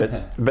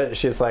 But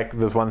she's like,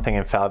 there's one thing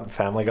in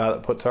Family Guy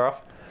that puts her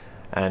off.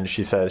 And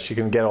she says she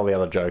can get all the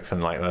other jokes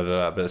and like,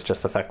 but it's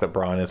just the fact that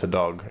Brian is a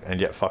dog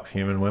and yet fucks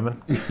human women.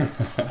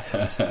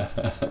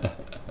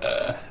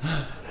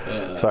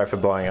 Sorry for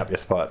blowing up your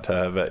spot,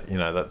 but you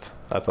know,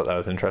 I thought that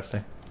was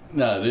interesting.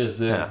 No, it is,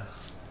 yeah.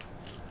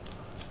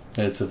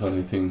 It's a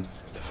funny thing.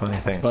 It's a funny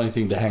thing. It's a funny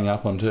thing to hang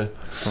up on too.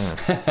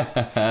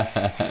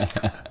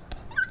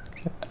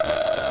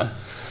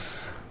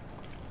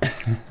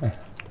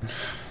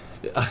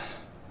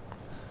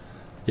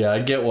 Yeah, I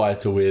get why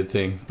it's a weird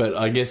thing, but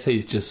I guess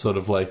he's just sort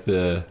of like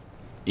the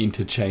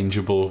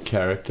interchangeable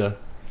character,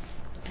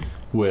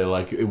 where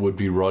like it would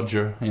be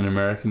Roger in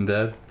American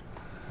Dad,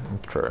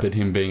 True. but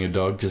him being a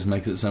dog just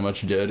makes it so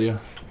much dirtier.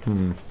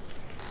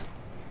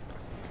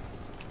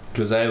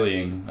 Because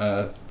Alien,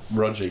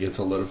 Roger gets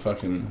a lot of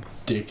fucking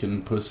dick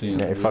and pussy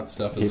and weird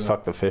stuff. He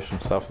fucked the fish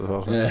and stuff as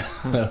well. Yeah,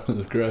 that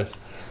was gross.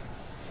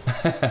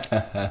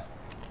 I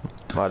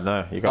don't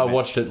know. I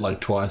watched it like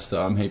twice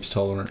though. I'm heaps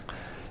tolerant.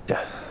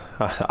 Yeah.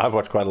 I've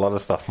watched quite a lot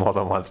of stuff more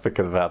than once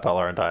because of how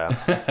tolerant I am.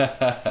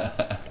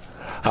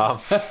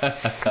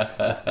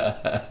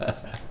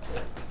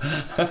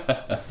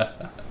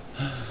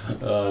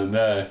 Oh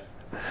no.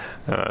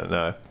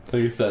 No. I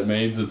guess that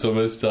means it's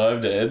almost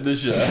time to end the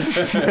show.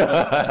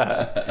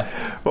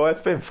 Well,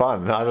 it's been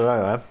fun. I don't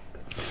know, man.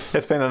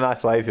 It's been a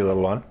nice, lazy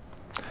little one.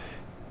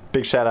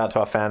 Big shout out to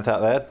our fans out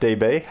there.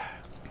 DB.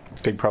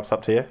 Big props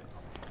up to you.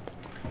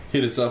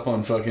 Hit us up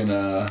on fucking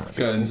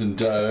Conez and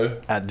Doe.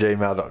 At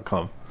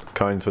gmail.com.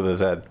 Conez with a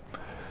Z.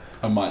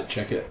 I might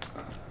check it.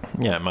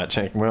 Yeah, we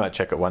might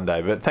check it one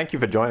day. But thank you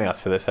for joining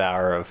us for this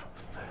hour of...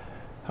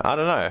 I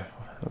don't know.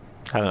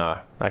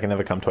 I can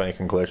never come to any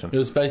conclusion. It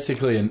was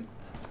basically a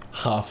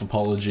half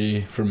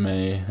apology from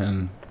me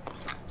and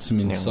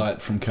some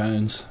insight from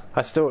Conez.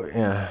 I still...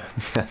 Yeah.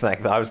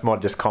 Thanks. I was more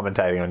just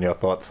commentating on your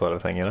thoughts sort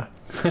of thing, you know?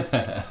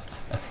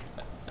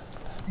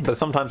 But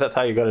sometimes that's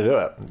how you got to do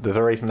it. There's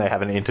a reason they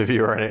have an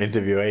interviewer and an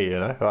interviewee, you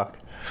know? Fuck.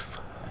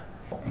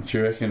 Do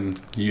you reckon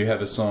you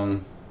have a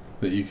song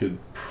that you could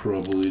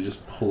probably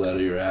just pull out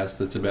of your ass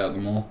that's about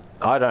them all?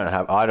 I don't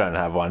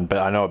have one, but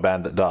I know a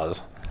band that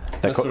does.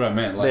 That's what I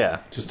meant,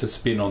 like, just to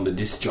spin on the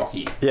disc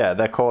jockey. Yeah,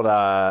 they're called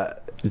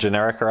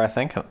Generica, I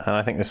think, and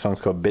I think this song's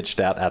called Bitched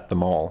Out at the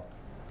Mall.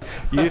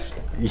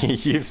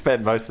 You've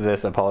spent most of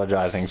this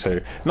apologising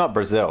to, not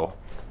Brazil,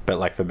 but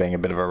like for being a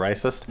bit of a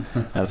racist.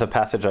 And it's a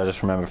passage I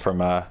just remember from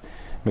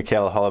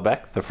Michael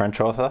Houellebecq, the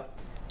French author,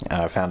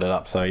 and I found it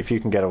up, so if you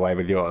can get away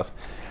with yours.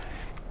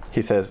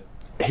 He says,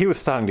 he was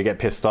starting to get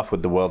pissed off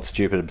with the world's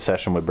stupid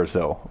obsession with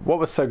Brazil. What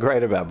was so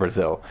great about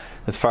Brazil?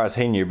 As far as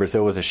he knew,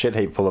 Brazil was a shit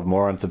heap full of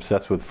morons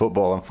obsessed with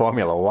football and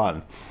Formula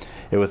One.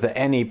 It was the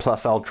NE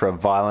plus ultra of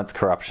violence,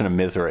 corruption and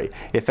misery.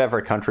 If ever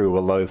a country were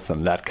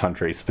loathsome, that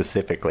country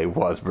specifically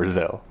was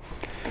Brazil.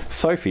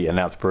 Sophie,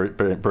 announced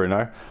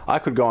Bruno, I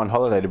could go on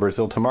holiday to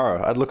Brazil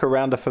tomorrow. I'd look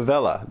around a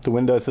favela. The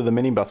windows of the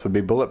minibus would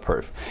be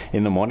bulletproof.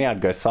 In the morning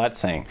I'd go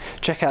sightseeing.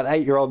 Check out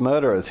 8-year-old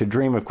murderers who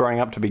dream of growing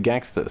up to be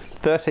gangsters.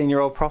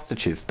 13-year-old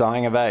prostitutes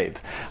dying of AIDS.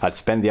 I'd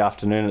spend the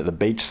afternoon at the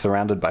beach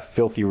surrounded by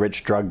filthy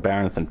rich drug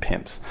barons and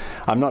pimps.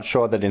 I'm not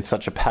sure that in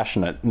such a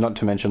passionate, not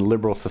to mention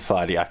liberal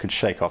society, I could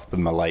shake off the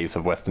malaise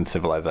of Western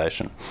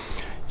civilization.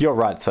 You're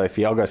right,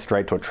 Sophie. I'll go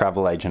straight to a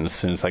travel agent as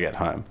soon as I get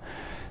home.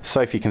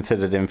 Sophie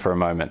considered him for a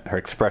moment, her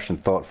expression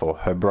thoughtful,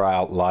 her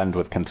brow lined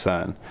with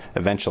concern.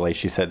 Eventually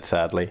she said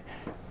sadly,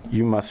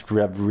 You must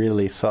have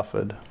really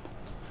suffered.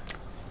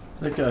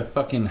 That guy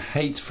fucking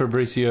hates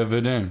Fabrizio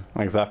Verdun.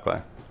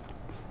 Exactly.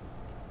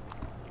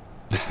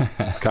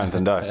 It's Conez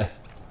and Doe.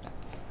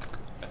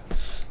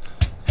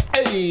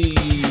 Hey!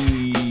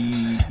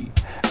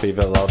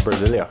 Viva la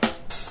Brasilia.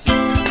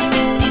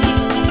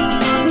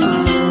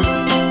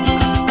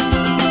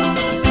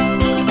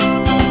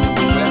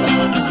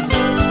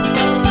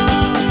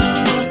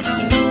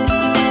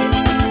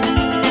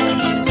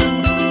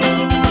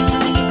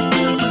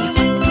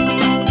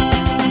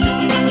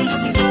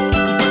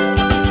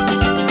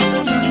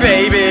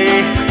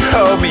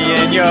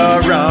 in your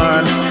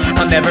arms.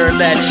 I'll never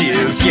let you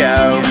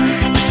go.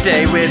 Just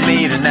stay with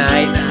me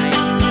tonight.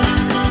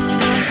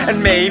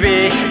 And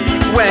maybe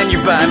when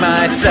you're by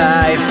my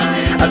side,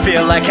 I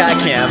feel like I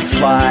can't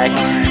fly.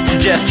 So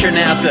just turn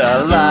out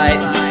the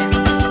light.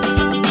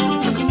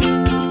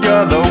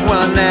 You're the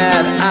one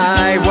that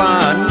I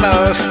want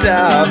most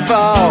of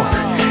all.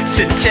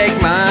 So take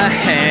my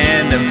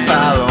hand and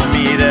follow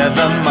me to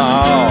the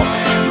mall.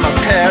 My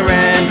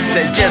parents,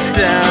 they just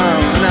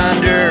don't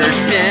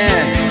understand.